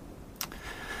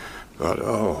 But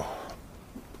oh,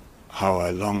 how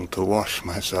I longed to wash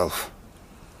myself.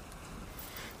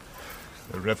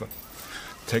 The river.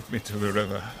 Take me to the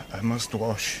river. I must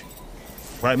wash.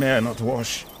 Why may I not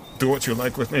wash? Do what you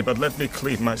like with me, but let me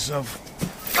clean myself.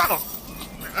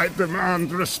 I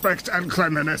demand respect and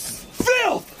cleanliness.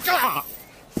 Filth!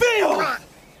 Filth!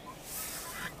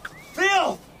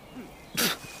 Filth!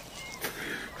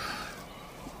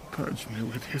 Purge me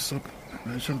with hyssop,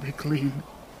 and I shall be clean.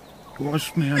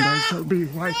 Wash me, and I shall be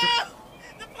white. No!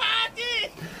 The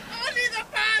party! Only the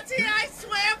party! I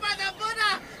swear by the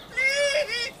Buddha!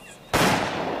 Please!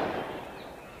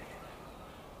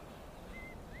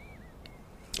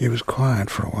 It was quiet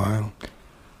for a while.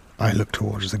 I looked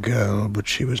towards the girl, but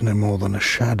she was no more than a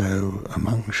shadow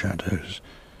among shadows.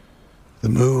 The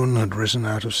moon had risen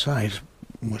out of sight.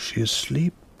 Was she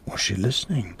asleep? Was she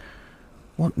listening?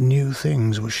 What new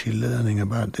things was she learning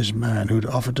about this man who'd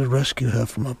offered to rescue her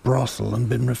from a brothel and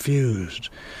been refused?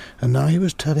 And now he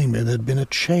was telling me there'd been a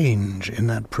change in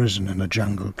that prison in a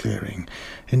jungle clearing.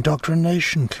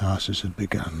 Indoctrination classes had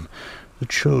begun. The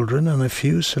children and a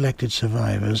few selected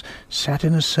survivors sat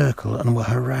in a circle and were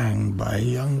harangued by a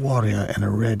young warrior in a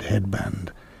red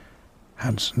headband.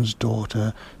 Hansen's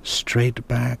daughter,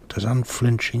 straight-backed, as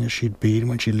unflinching as she'd been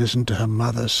when she listened to her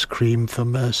mother scream for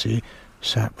mercy,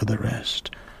 sat with the rest.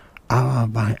 Hour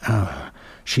by hour,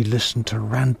 she listened to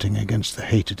ranting against the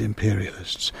hated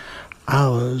imperialists,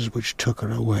 hours which took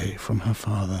her away from her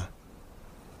father.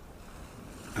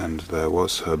 And there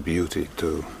was her beauty,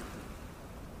 too.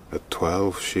 At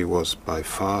 12, she was by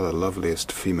far the loveliest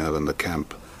female in the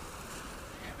camp.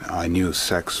 I knew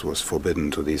sex was forbidden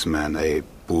to these men, a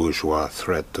bourgeois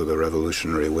threat to the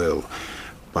revolutionary will,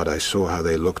 but I saw how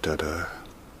they looked at her,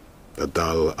 the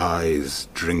dull eyes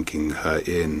drinking her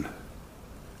in.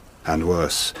 And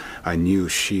worse, I knew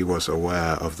she was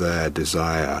aware of their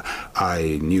desire.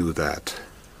 I knew that.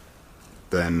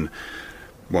 Then,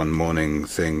 one morning,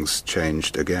 things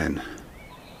changed again.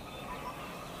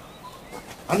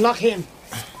 Unlock him!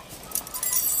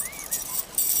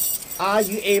 Are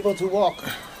you able to walk?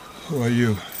 Who are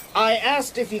you? I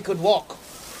asked if he could walk.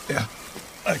 Yeah,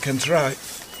 I can try.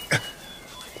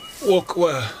 Walk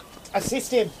where?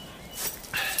 Assist him.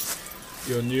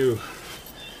 You're new.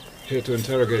 Here to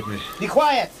interrogate me. Be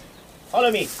quiet!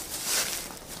 Follow me.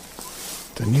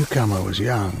 The newcomer was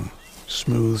young,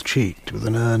 smooth-cheeked, with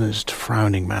an earnest,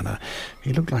 frowning manner.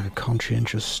 He looked like a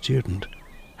conscientious student.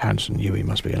 Hansen knew he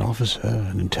must be an officer,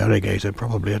 an interrogator,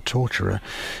 probably a torturer,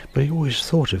 but he always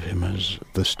thought of him as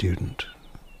the student.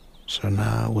 So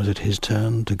now was it his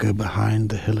turn to go behind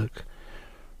the hillock?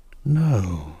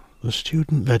 No, the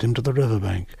student led him to the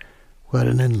riverbank, where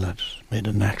an inlet made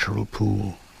a natural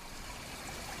pool.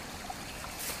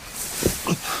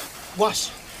 Wash.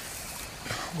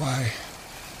 Why?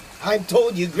 I'm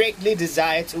told you greatly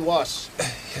desire to wash.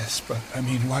 Yes, but I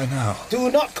mean, why now? Do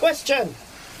not question.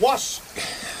 Wash.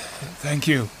 Thank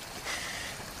you.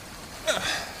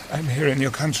 I'm here in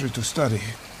your country to study.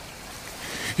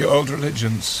 Your old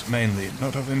religions, mainly,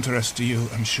 not of interest to you,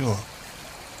 I'm sure.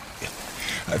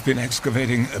 I've been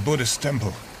excavating a Buddhist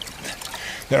temple.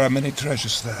 There are many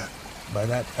treasures there. By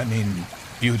that, I mean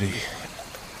beauty.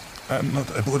 I'm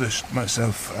not a Buddhist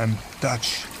myself, I'm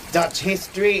Dutch. Dutch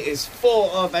history is full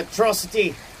of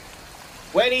atrocity.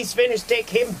 When he's finished, take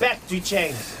him back to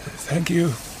chains. Thank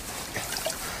you.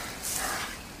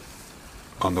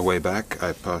 On the way back,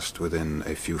 I passed within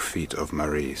a few feet of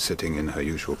Marie, sitting in her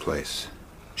usual place.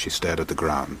 She stared at the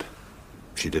ground.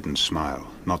 She didn't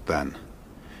smile, not then.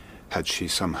 Had she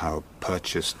somehow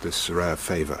purchased this rare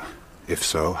favor? If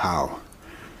so, how?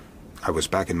 I was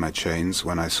back in my chains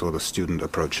when I saw the student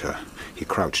approach her. He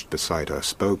crouched beside her,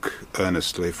 spoke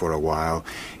earnestly for a while.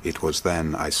 It was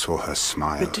then I saw her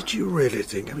smile. But did you really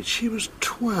think? I mean, she was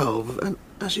 12, and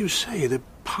as you say, the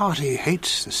party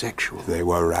hates the sexual. They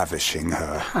were ravishing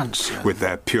her. Hansen. With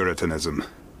their puritanism.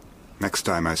 Next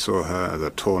time I saw her, the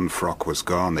torn frock was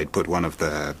gone. They'd put one of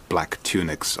their black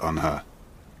tunics on her.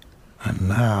 And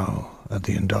now, at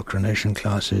the indoctrination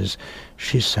classes,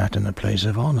 she sat in a place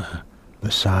of honor,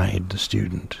 beside the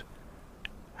student.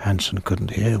 Hansen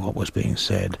couldn't hear what was being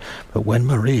said, but when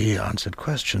Marie answered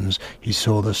questions, he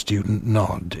saw the student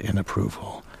nod in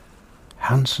approval.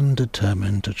 Hansen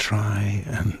determined to try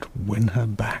and win her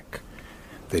back.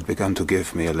 They'd begun to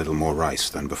give me a little more rice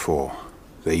than before.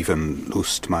 They even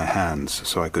loosed my hands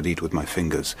so I could eat with my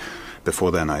fingers.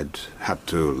 Before then I'd had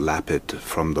to lap it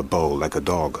from the bowl like a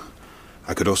dog.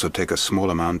 I could also take a small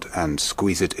amount and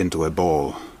squeeze it into a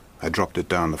ball. I dropped it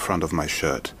down the front of my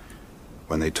shirt.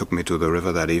 When they took me to the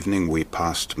river that evening, we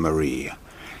passed Marie.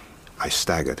 I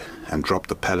staggered and dropped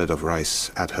the pellet of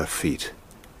rice at her feet.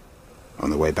 On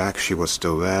the way back, she was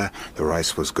still there. The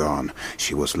rice was gone.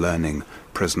 She was learning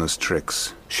prisoners'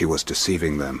 tricks. She was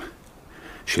deceiving them.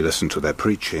 She listened to their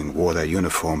preaching, wore their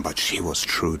uniform, but she was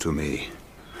true to me.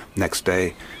 Next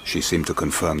day, she seemed to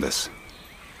confirm this.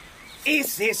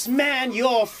 Is this man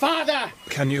your father?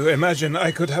 Can you imagine I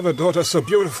could have a daughter so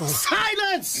beautiful?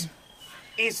 Silence!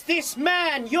 Is this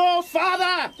man your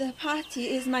father? The party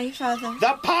is my father.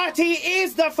 The party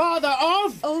is the father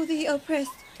of? All the oppressed.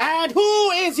 And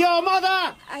who is your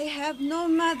mother? I have no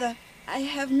mother. I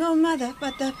have no mother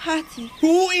but the party.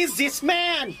 Who is this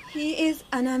man? He is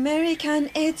an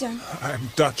American agent. I'm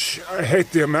Dutch. I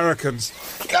hate the Americans.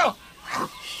 Go!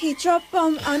 He dropped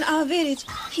bomb on our village.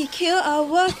 He killed our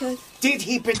workers. Did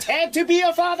he pretend to be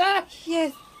your father?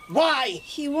 Yes. Why?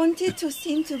 He wanted to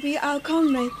seem to be our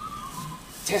comrade.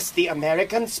 Test the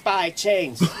American spy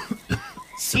chains.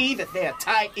 See that they are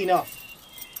tight enough.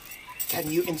 Can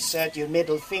you insert your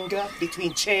middle finger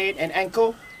between chain and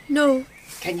ankle? No.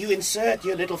 Can you insert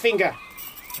your little finger?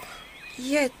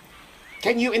 Yes.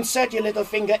 Can you insert your little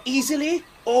finger easily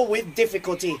or with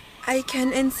difficulty? I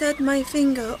can insert my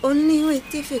finger only with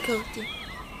difficulty.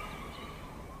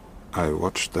 I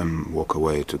watched them walk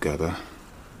away together.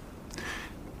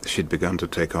 She'd begun to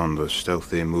take on the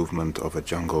stealthy movement of a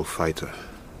jungle fighter,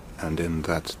 and in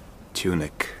that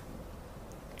tunic,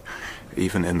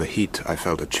 even in the heat, I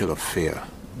felt a chill of fear.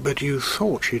 But you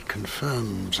thought she'd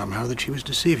confirmed somehow that she was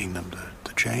deceiving them,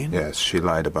 the chain? Yes, she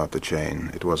lied about the chain.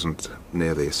 It wasn't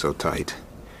nearly so tight.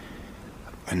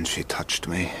 When she touched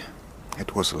me,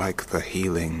 it was like the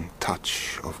healing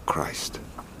touch of Christ.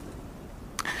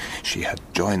 She had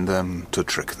joined them to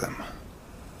trick them.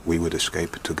 We would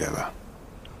escape together.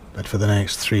 But for the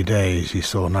next 3 days he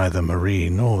saw neither Marie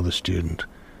nor the student.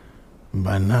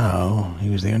 By now he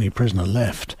was the only prisoner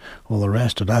left. All the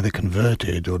rest had either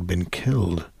converted or had been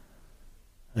killed.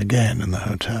 Again in the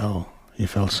hotel he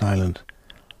fell silent.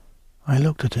 I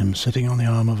looked at him sitting on the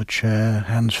arm of a chair,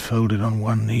 hands folded on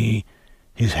one knee,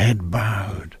 his head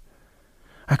bowed.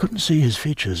 I couldn't see his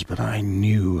features, but I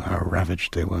knew how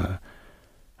ravaged they were.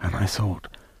 And I thought,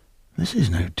 this is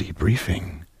no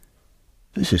debriefing.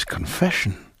 This is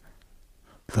confession.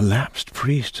 The lapsed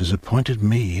priest has appointed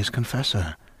me his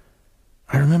confessor.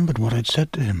 I remembered what I'd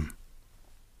said to him.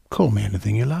 Call me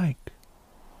anything you like.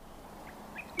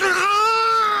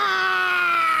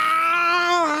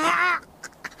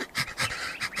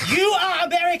 You are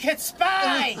American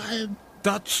spy!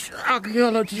 Dutch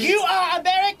archaeology. You are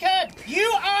American!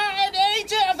 You are an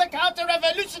agent of the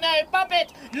counter-revolutionary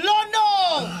puppet,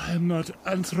 Lono! I'm not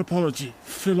anthropology,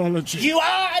 philology. You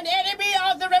are an enemy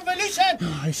of the revolution!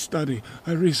 I study,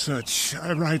 I research,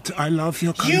 I write, I love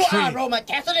your country. You are Roman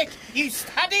Catholic! You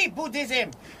study Buddhism!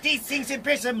 These things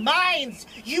imprison minds!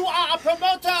 You are a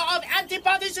promoter of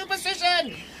anti-party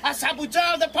superstition! A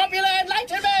saboteur of the popular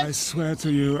enlightenment! I swear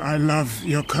to you, I love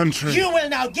your country. You will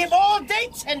now give all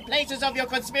dates and places of your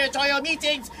conspiratorial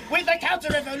meetings with the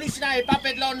counter-revolutionary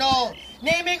puppet Lono,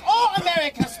 naming all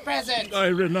Americas present! I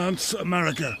renounce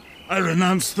America. I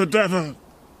renounce the devil.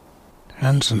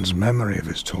 Hanson's memory of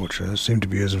his torture seemed to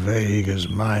be as vague as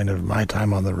mine of my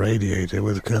time on the radiator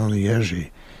with Colonel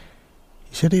Yerzy.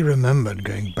 He said he remembered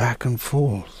going back and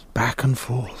forth,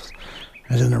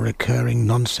 as in a recurring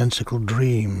nonsensical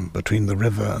dream between the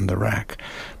river and the rack,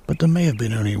 but there may have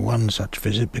been only one such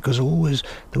visit, because always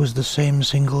there was the same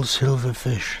single silver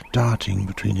fish darting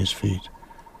between his feet.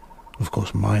 Of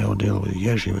course, my ordeal with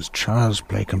Yerzy was child's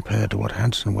play compared to what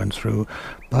Hanson went through,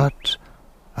 but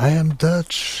I am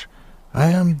Dutch.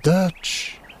 I am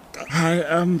Dutch. I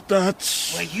am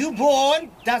Dutch. Were you born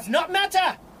does not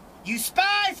matter. You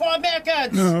spy for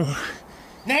Americans. No.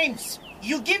 Names.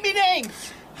 You give me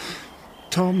names.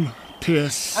 Tom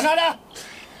Pierce. Another.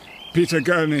 Peter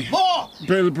Gurney. More.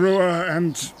 Bill Brewer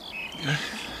and...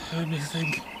 let me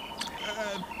think.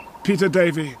 Peter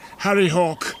Davey. Harry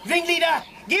Hawke. Ringleader.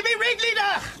 Give me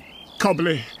ringleader.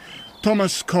 Cobley.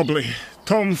 Thomas Cobley.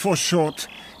 Tom for short.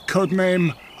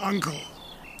 Codename Uncle.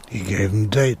 He gave them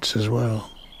dates as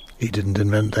well. He didn't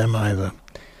invent them either.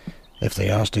 If they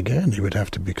asked again, he would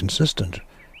have to be consistent.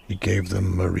 He gave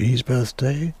them Marie's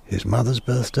birthday, his mother's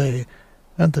birthday,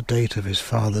 and the date of his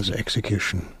father's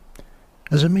execution.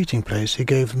 As a meeting place, he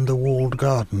gave them the walled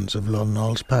gardens of Lon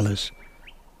Nol's palace.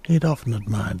 He'd often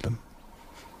admired them.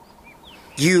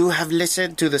 You have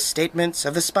listened to the statements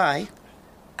of the spy?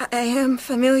 I am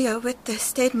familiar with the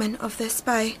statement of the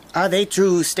spy. Are they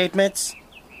true statements?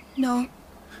 No.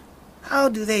 How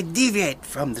do they deviate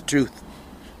from the truth?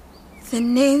 The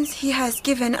names he has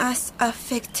given us are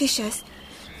fictitious.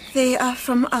 They are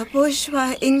from a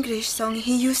bourgeois English song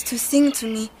he used to sing to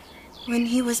me when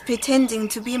he was pretending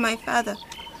to be my father.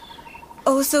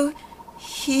 Also,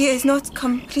 he is not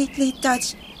completely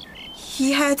Dutch.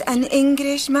 He had an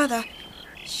English mother.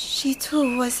 She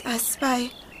too was a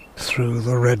spy. Through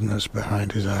the redness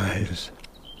behind his eyes,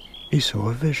 he saw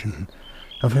a vision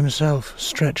of himself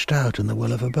stretched out in the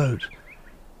well of a boat.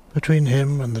 Between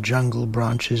him and the jungle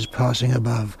branches passing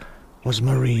above was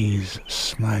Marie's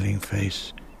smiling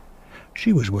face.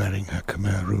 She was wearing her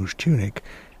Khmer Rouge tunic,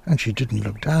 and she didn't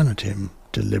look down at him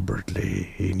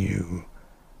deliberately, he knew.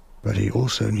 But he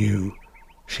also knew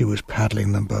she was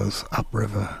paddling them both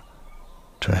upriver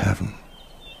to heaven.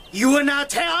 You will now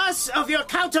tell us of your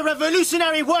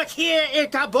counter-revolutionary work here in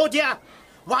Cambodia.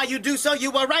 While you do so,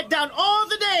 you will write down all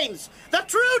the names, the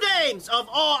true names of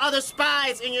all other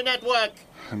spies in your network.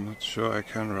 I'm not sure I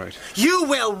can write. You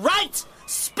will write!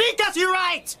 Speak as you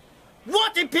write!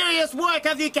 What imperious work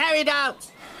have you carried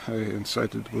out? I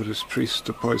incited Buddhist priests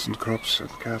to poison crops and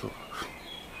cattle.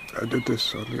 I did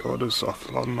this on the orders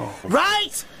of Lon Nol.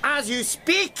 Write as you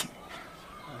speak!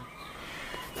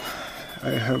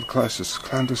 I held classes,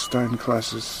 clandestine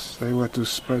classes. They were to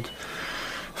spread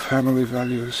family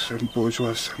values and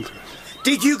bourgeois sentiment.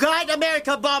 Did you guide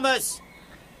America bombers?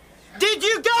 Did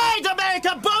you guide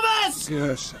America bombers?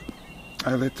 Yes.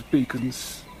 I lit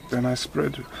beacons. Then I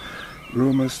spread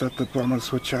rumors that the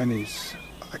bombers were Chinese.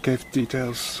 I gave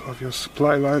details of your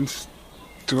supply lines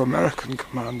to American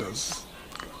commanders.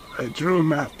 I drew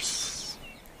maps.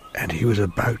 And he was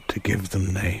about to give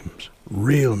them names,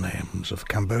 real names of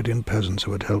Cambodian peasants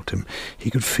who had helped him. He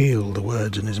could feel the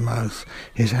words in his mouth.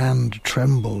 His hand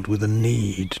trembled with a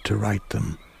need to write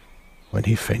them. When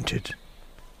he fainted,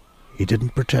 he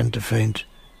didn't pretend to faint.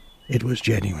 It was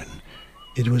genuine.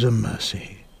 It was a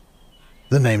mercy.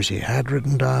 The names he had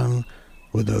written down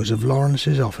were those of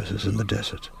Lawrence's officers in the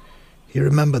desert. He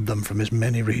remembered them from his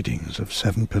many readings of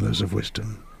 7 Pillars of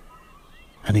Wisdom.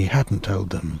 And he hadn't told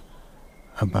them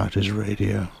about his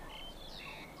radio.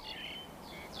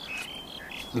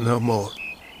 No more.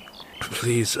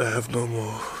 Please, I have no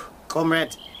more.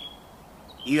 Comrade,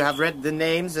 you have read the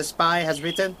names the spy has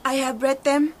written? I have read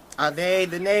them. Are they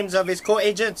the names of his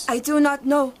co-agents? I do not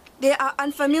know. They are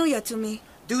unfamiliar to me.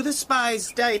 Do the spy's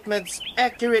statements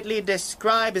accurately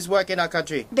describe his work in our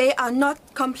country? They are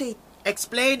not complete.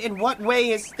 Explain in what way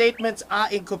his statements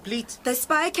are incomplete. The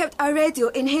spy kept a radio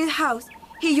in his house.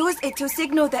 He used it to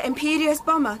signal the imperious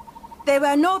bomber. There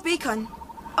were no beacon.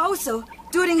 Also,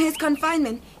 during his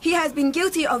confinement, he has been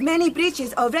guilty of many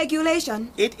breaches of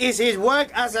regulation. It is his work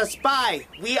as a spy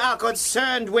we are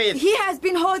concerned with. He has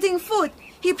been holding food.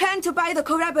 He planned to buy the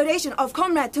collaboration of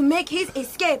Comrade to make his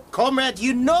escape. Comrade,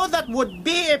 you know that would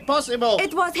be impossible.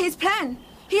 It was his plan.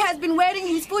 He has been wearing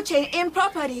his food chain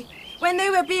improperly. When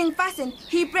they were being fastened,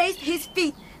 he braced his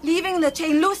feet, leaving the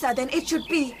chain looser than it should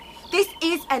be. This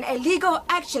is an illegal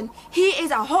action. He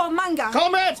is a whoremonger.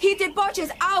 Comrade! He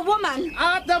debauches our woman.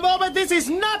 At the moment, this is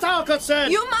not our concern.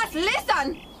 You must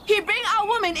listen. He bring our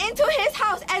women into his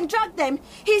house and drug them.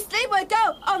 He sleep with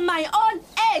girl of my own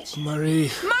age.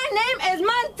 Marie. My name is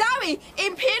Mandawi,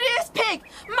 imperious pig.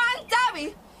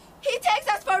 Mandawi. He takes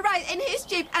us for rides in his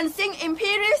jeep and sing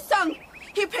imperious song.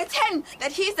 He pretend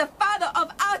that he's the father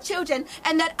of our children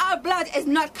and that our blood is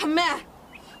not Khmer.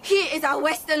 He is a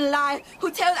Western liar who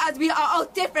tells us we are all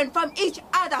different from each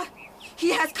other.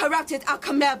 He has corrupted our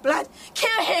Khmer blood.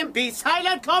 Kill him! Be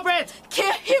silent, comrade!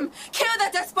 Kill him! Kill the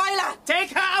despoiler!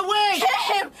 Take her away!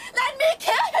 Kill him! Let me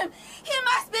kill him! He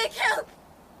must be killed!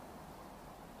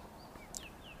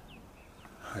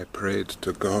 I prayed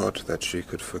to God that she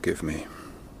could forgive me.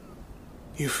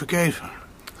 You forgave her?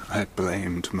 I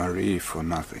blamed Marie for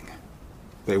nothing.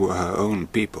 They were her own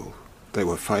people. They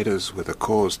were fighters with a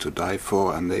cause to die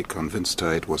for, and they convinced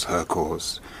her it was her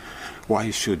cause.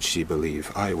 Why should she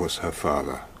believe I was her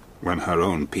father, when her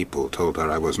own people told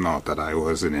her I was not, that I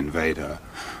was an invader,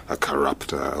 a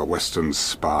corrupter, a Western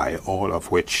spy, all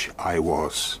of which I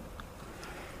was?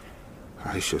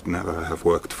 I should never have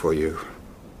worked for you.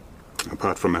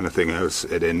 Apart from anything else,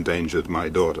 it endangered my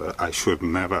daughter. I should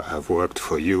never have worked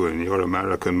for you and your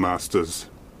American masters.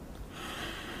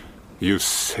 You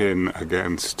sin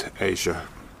against Asia.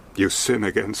 You sin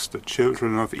against the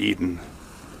children of Eden.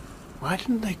 Why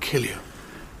didn't they kill you?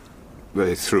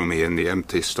 They threw me in the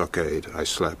empty stockade. I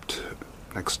slept.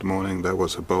 Next morning there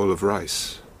was a bowl of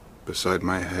rice beside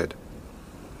my head.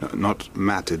 Not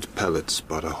matted pellets,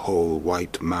 but a whole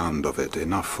white mound of it,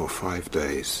 enough for 5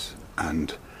 days.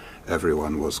 And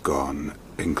everyone was gone,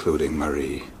 including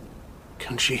Marie.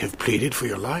 Can she have pleaded for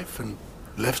your life and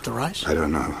left the rice? I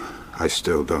don't know. I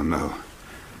still don't know.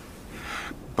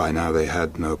 By now they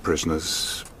had no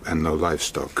prisoners and no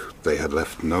livestock. They had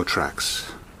left no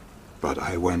tracks. But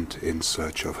I went in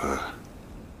search of her.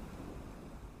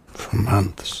 For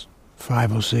months,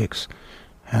 5 or 6,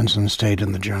 Hansen stayed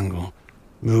in the jungle,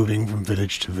 moving from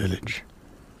village to village.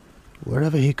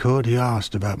 Wherever he could, he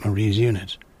asked about Marie's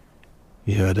unit.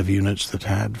 He heard of units that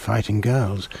had fighting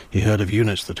girls. He heard of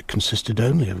units that consisted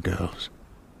only of girls.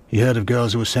 He heard of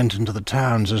girls who were sent into the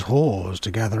towns as whores to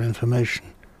gather information.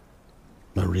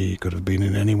 Marie could have been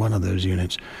in any one of those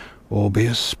units, or be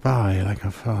a spy like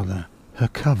her father, her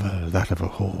cover that of a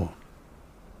whore.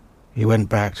 He went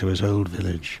back to his old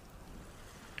village.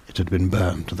 It had been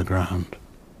burned to the ground.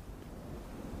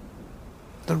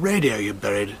 The radio you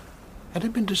buried, had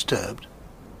it been disturbed?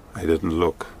 I didn't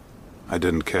look. I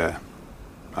didn't care.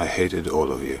 I hated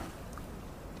all of you.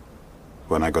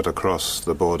 When I got across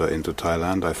the border into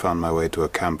Thailand, I found my way to a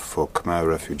camp for Khmer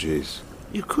refugees.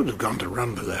 You could have gone to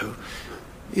Rumbelow.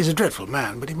 He's a dreadful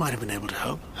man, but he might have been able to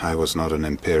help. I was not an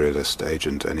imperialist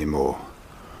agent anymore.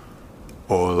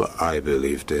 All I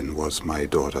believed in was my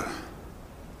daughter.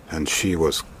 And she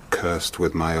was cursed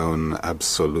with my own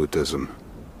absolutism.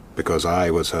 Because I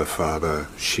was her father,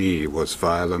 she was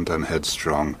violent and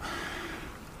headstrong.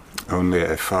 Only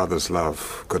a father's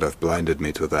love could have blinded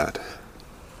me to that.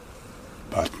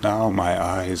 But now my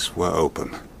eyes were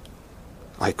open.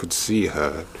 I could see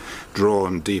her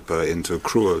drawn deeper into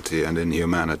cruelty and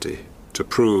inhumanity to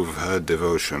prove her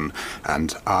devotion,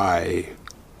 and I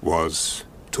was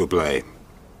to blame.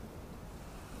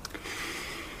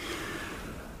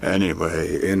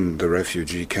 Anyway, in the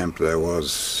refugee camp there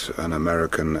was an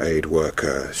American aid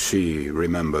worker. She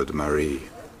remembered Marie.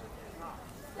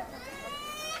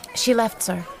 She left,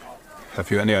 sir.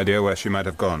 Have you any idea where she might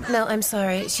have gone? No, I'm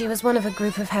sorry. She was one of a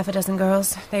group of half a dozen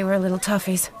girls. They were little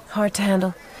toughies. Hard to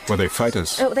handle. Were they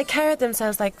fighters? Oh, they carried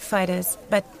themselves like fighters,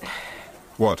 but...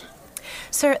 What?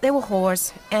 Sir, they were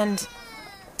whores. And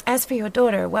as for your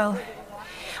daughter, well,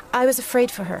 I was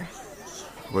afraid for her.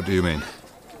 What do you mean?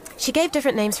 She gave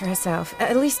different names for herself,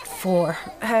 at least 4.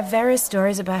 Her various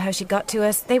stories about how she got to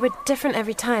us, they were different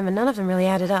every time, and none of them really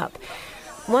added up.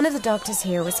 One of the doctors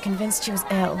here was convinced she was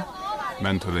ill.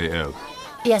 Mentally ill?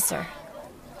 Yes, sir.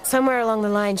 Somewhere along the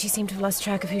line, she seemed to have lost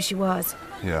track of who she was.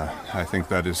 Yeah, I think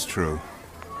that is true.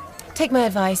 Take my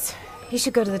advice. You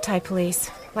should go to the Thai police.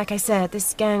 Like I said,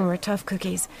 this gang were tough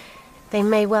cookies. They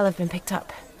may well have been picked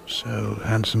up. So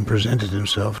Hansen presented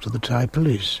himself to the Thai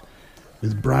police.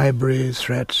 With bribery,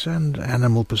 threats, and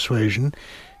animal persuasion,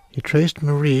 he traced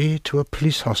Marie to a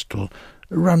police hostel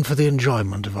run for the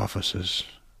enjoyment of officers.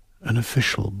 An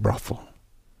official brothel.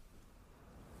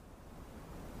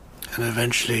 And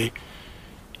eventually,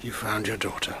 you found your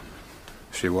daughter.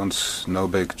 She wants no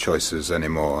big choices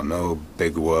anymore, no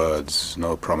big words,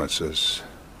 no promises.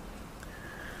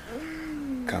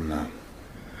 Come now,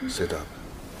 sit up.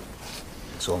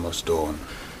 It's almost dawn.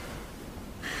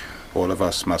 All of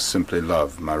us must simply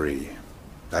love Marie.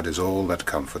 That is all that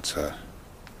comforts her.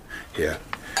 Here,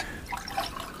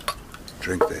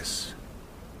 drink this.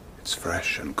 It's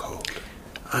fresh and cold.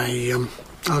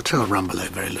 I'll tell Rumbelow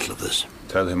very little of this.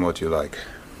 Tell him what you like.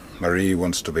 Marie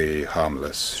wants to be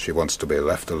harmless. She wants to be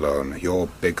left alone. Your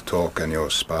big talk and your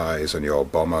spies and your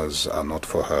bombers are not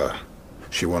for her.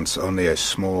 She wants only a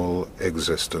small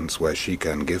existence where she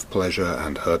can give pleasure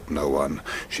and hurt no one.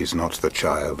 She's not the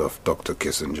child of Dr.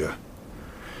 Kissinger.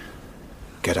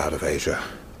 Get out of Asia.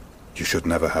 You should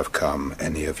never have come,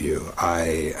 any of you.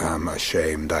 I am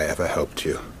ashamed I ever helped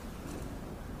you.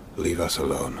 Leave us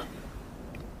alone.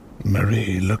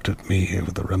 Marie looked at me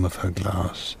over the rim of her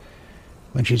glass.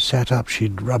 When she'd sat up,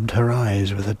 she'd rubbed her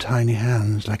eyes with her tiny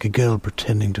hands like a girl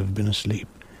pretending to have been asleep.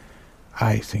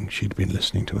 I think she'd been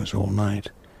listening to us all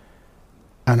night.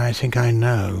 And I think I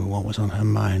know what was on her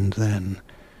mind then,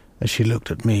 as she looked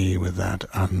at me with that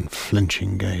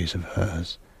unflinching gaze of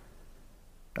hers.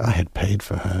 I had paid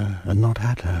for her and not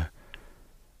had her.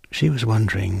 She was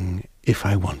wondering if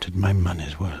I wanted my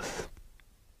money's worth.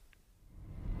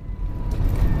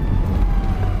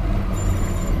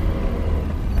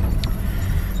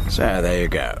 So, there you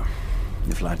go.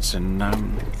 Your flight's in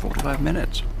 45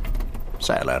 minutes.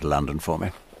 Say hello to London for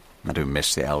me. I do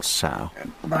miss the old sow.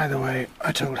 By the way,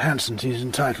 I told Hansen he's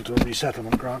entitled to a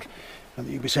resettlement grant, and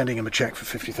that you'll be sending him a cheque for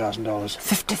 $50,000.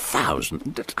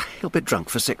 $50,000? He'll be drunk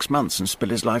for 6 months and spill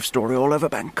his life story all over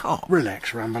Bangkok.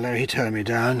 Relax, Rumbelow. He turned me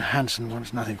down. Hansen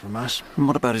wants nothing from us. And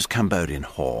what about his Cambodian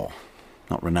whore?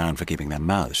 Not renowned for keeping their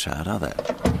mouths shut, are they?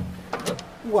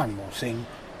 One more thing.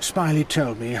 Smiley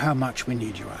told me how much we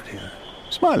need you out here.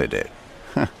 Smiley did?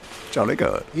 Jolly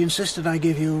good. He insisted I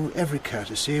give you every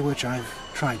courtesy, which I've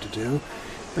tried to do,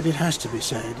 but it has to be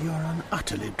said, you're an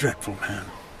utterly dreadful man.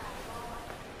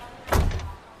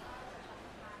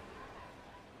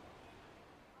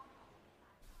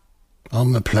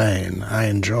 On the plane, I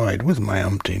enjoyed, with my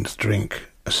umpteenth drink,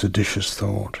 a seditious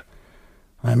thought.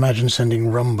 I imagined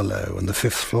sending Rumbelow and the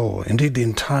 5th floor, indeed the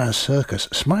entire circus,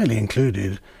 Smiley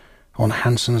included, on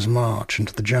Hansen's march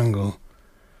into the jungle.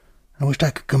 I wished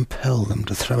I could compel them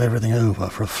to throw everything over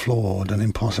for a flawed and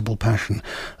impossible passion,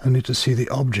 only to see the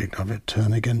object of it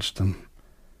turn against them.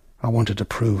 I wanted to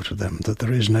prove to them that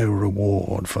there is no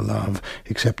reward for love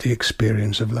except the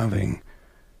experience of loving.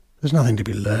 There's nothing to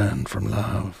be learned from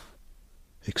love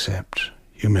except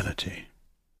humility.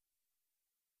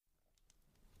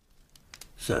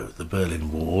 So, the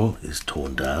Berlin Wall is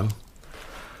torn down.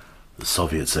 The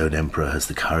Soviet's own emperor has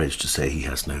the courage to say he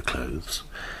has no clothes.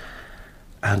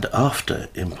 And after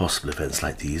impossible events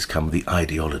like these come the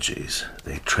ideologies.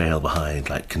 They trail behind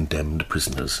like condemned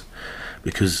prisoners,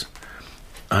 because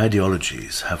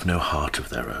ideologies have no heart of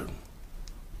their own.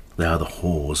 They are the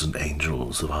whores and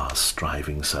angels of our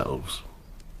striving selves.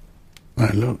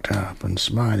 I looked up, and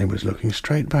Smiley was looking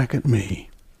straight back at me.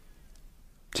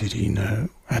 Did he know?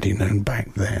 Had he known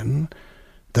back then?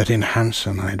 that in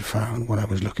Hansen I had found what I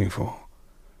was looking for.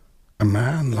 A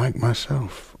man like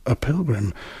myself, a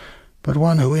pilgrim, but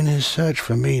one who in his search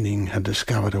for meaning had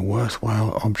discovered a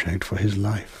worthwhile object for his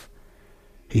life.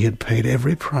 He had paid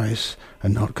every price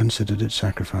and not considered it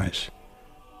sacrifice.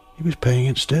 He was paying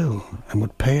it still, and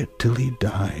would pay it till he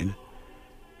died.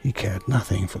 He cared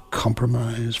nothing for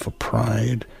compromise, for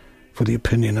pride, for the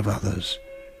opinion of others.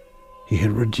 He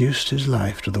had reduced his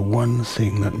life to the one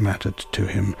thing that mattered to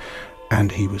him,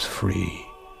 and he was free.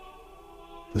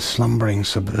 The slumbering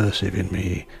subversive in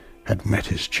me had met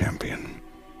his champion.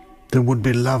 The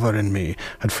would-be lover in me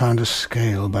had found a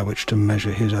scale by which to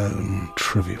measure his own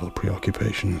trivial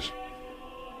preoccupations.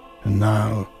 And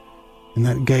now, in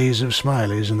that gaze of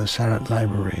Smiley's in the Sarrett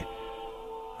Library,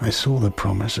 I saw the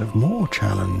promise of more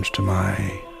challenge to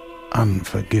my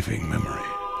unforgiving memory.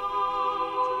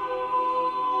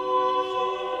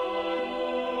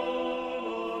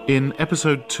 In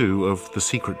episode 2 of The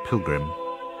Secret Pilgrim,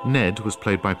 Ned was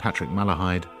played by Patrick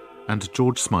Malahide and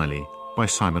George Smiley by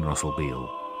Simon Russell Beale.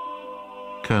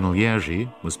 Colonel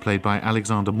Yergi was played by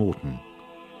Alexander Morton,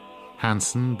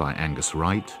 Hansen by Angus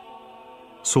Wright,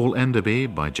 Saul Enderby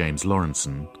by James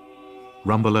Lawrenson,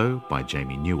 Rumbelow by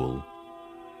Jamie Newell,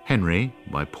 Henry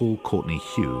by Paul Courtney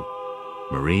Hugh,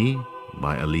 Marie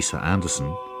by Elisa Anderson,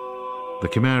 the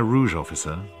Khmer Rouge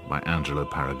officer by Angelo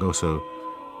Paragoso,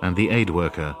 and the aid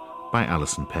worker by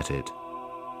Alison Pettit.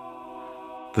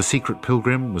 The Secret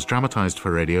Pilgrim was dramatised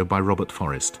for radio by Robert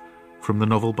Forrest, from the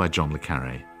novel by John le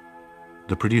Carré.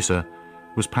 The producer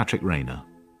was Patrick Rayner.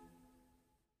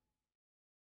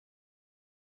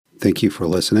 Thank you for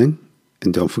listening,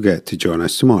 and don't forget to join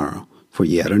us tomorrow for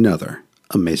yet another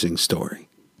amazing story.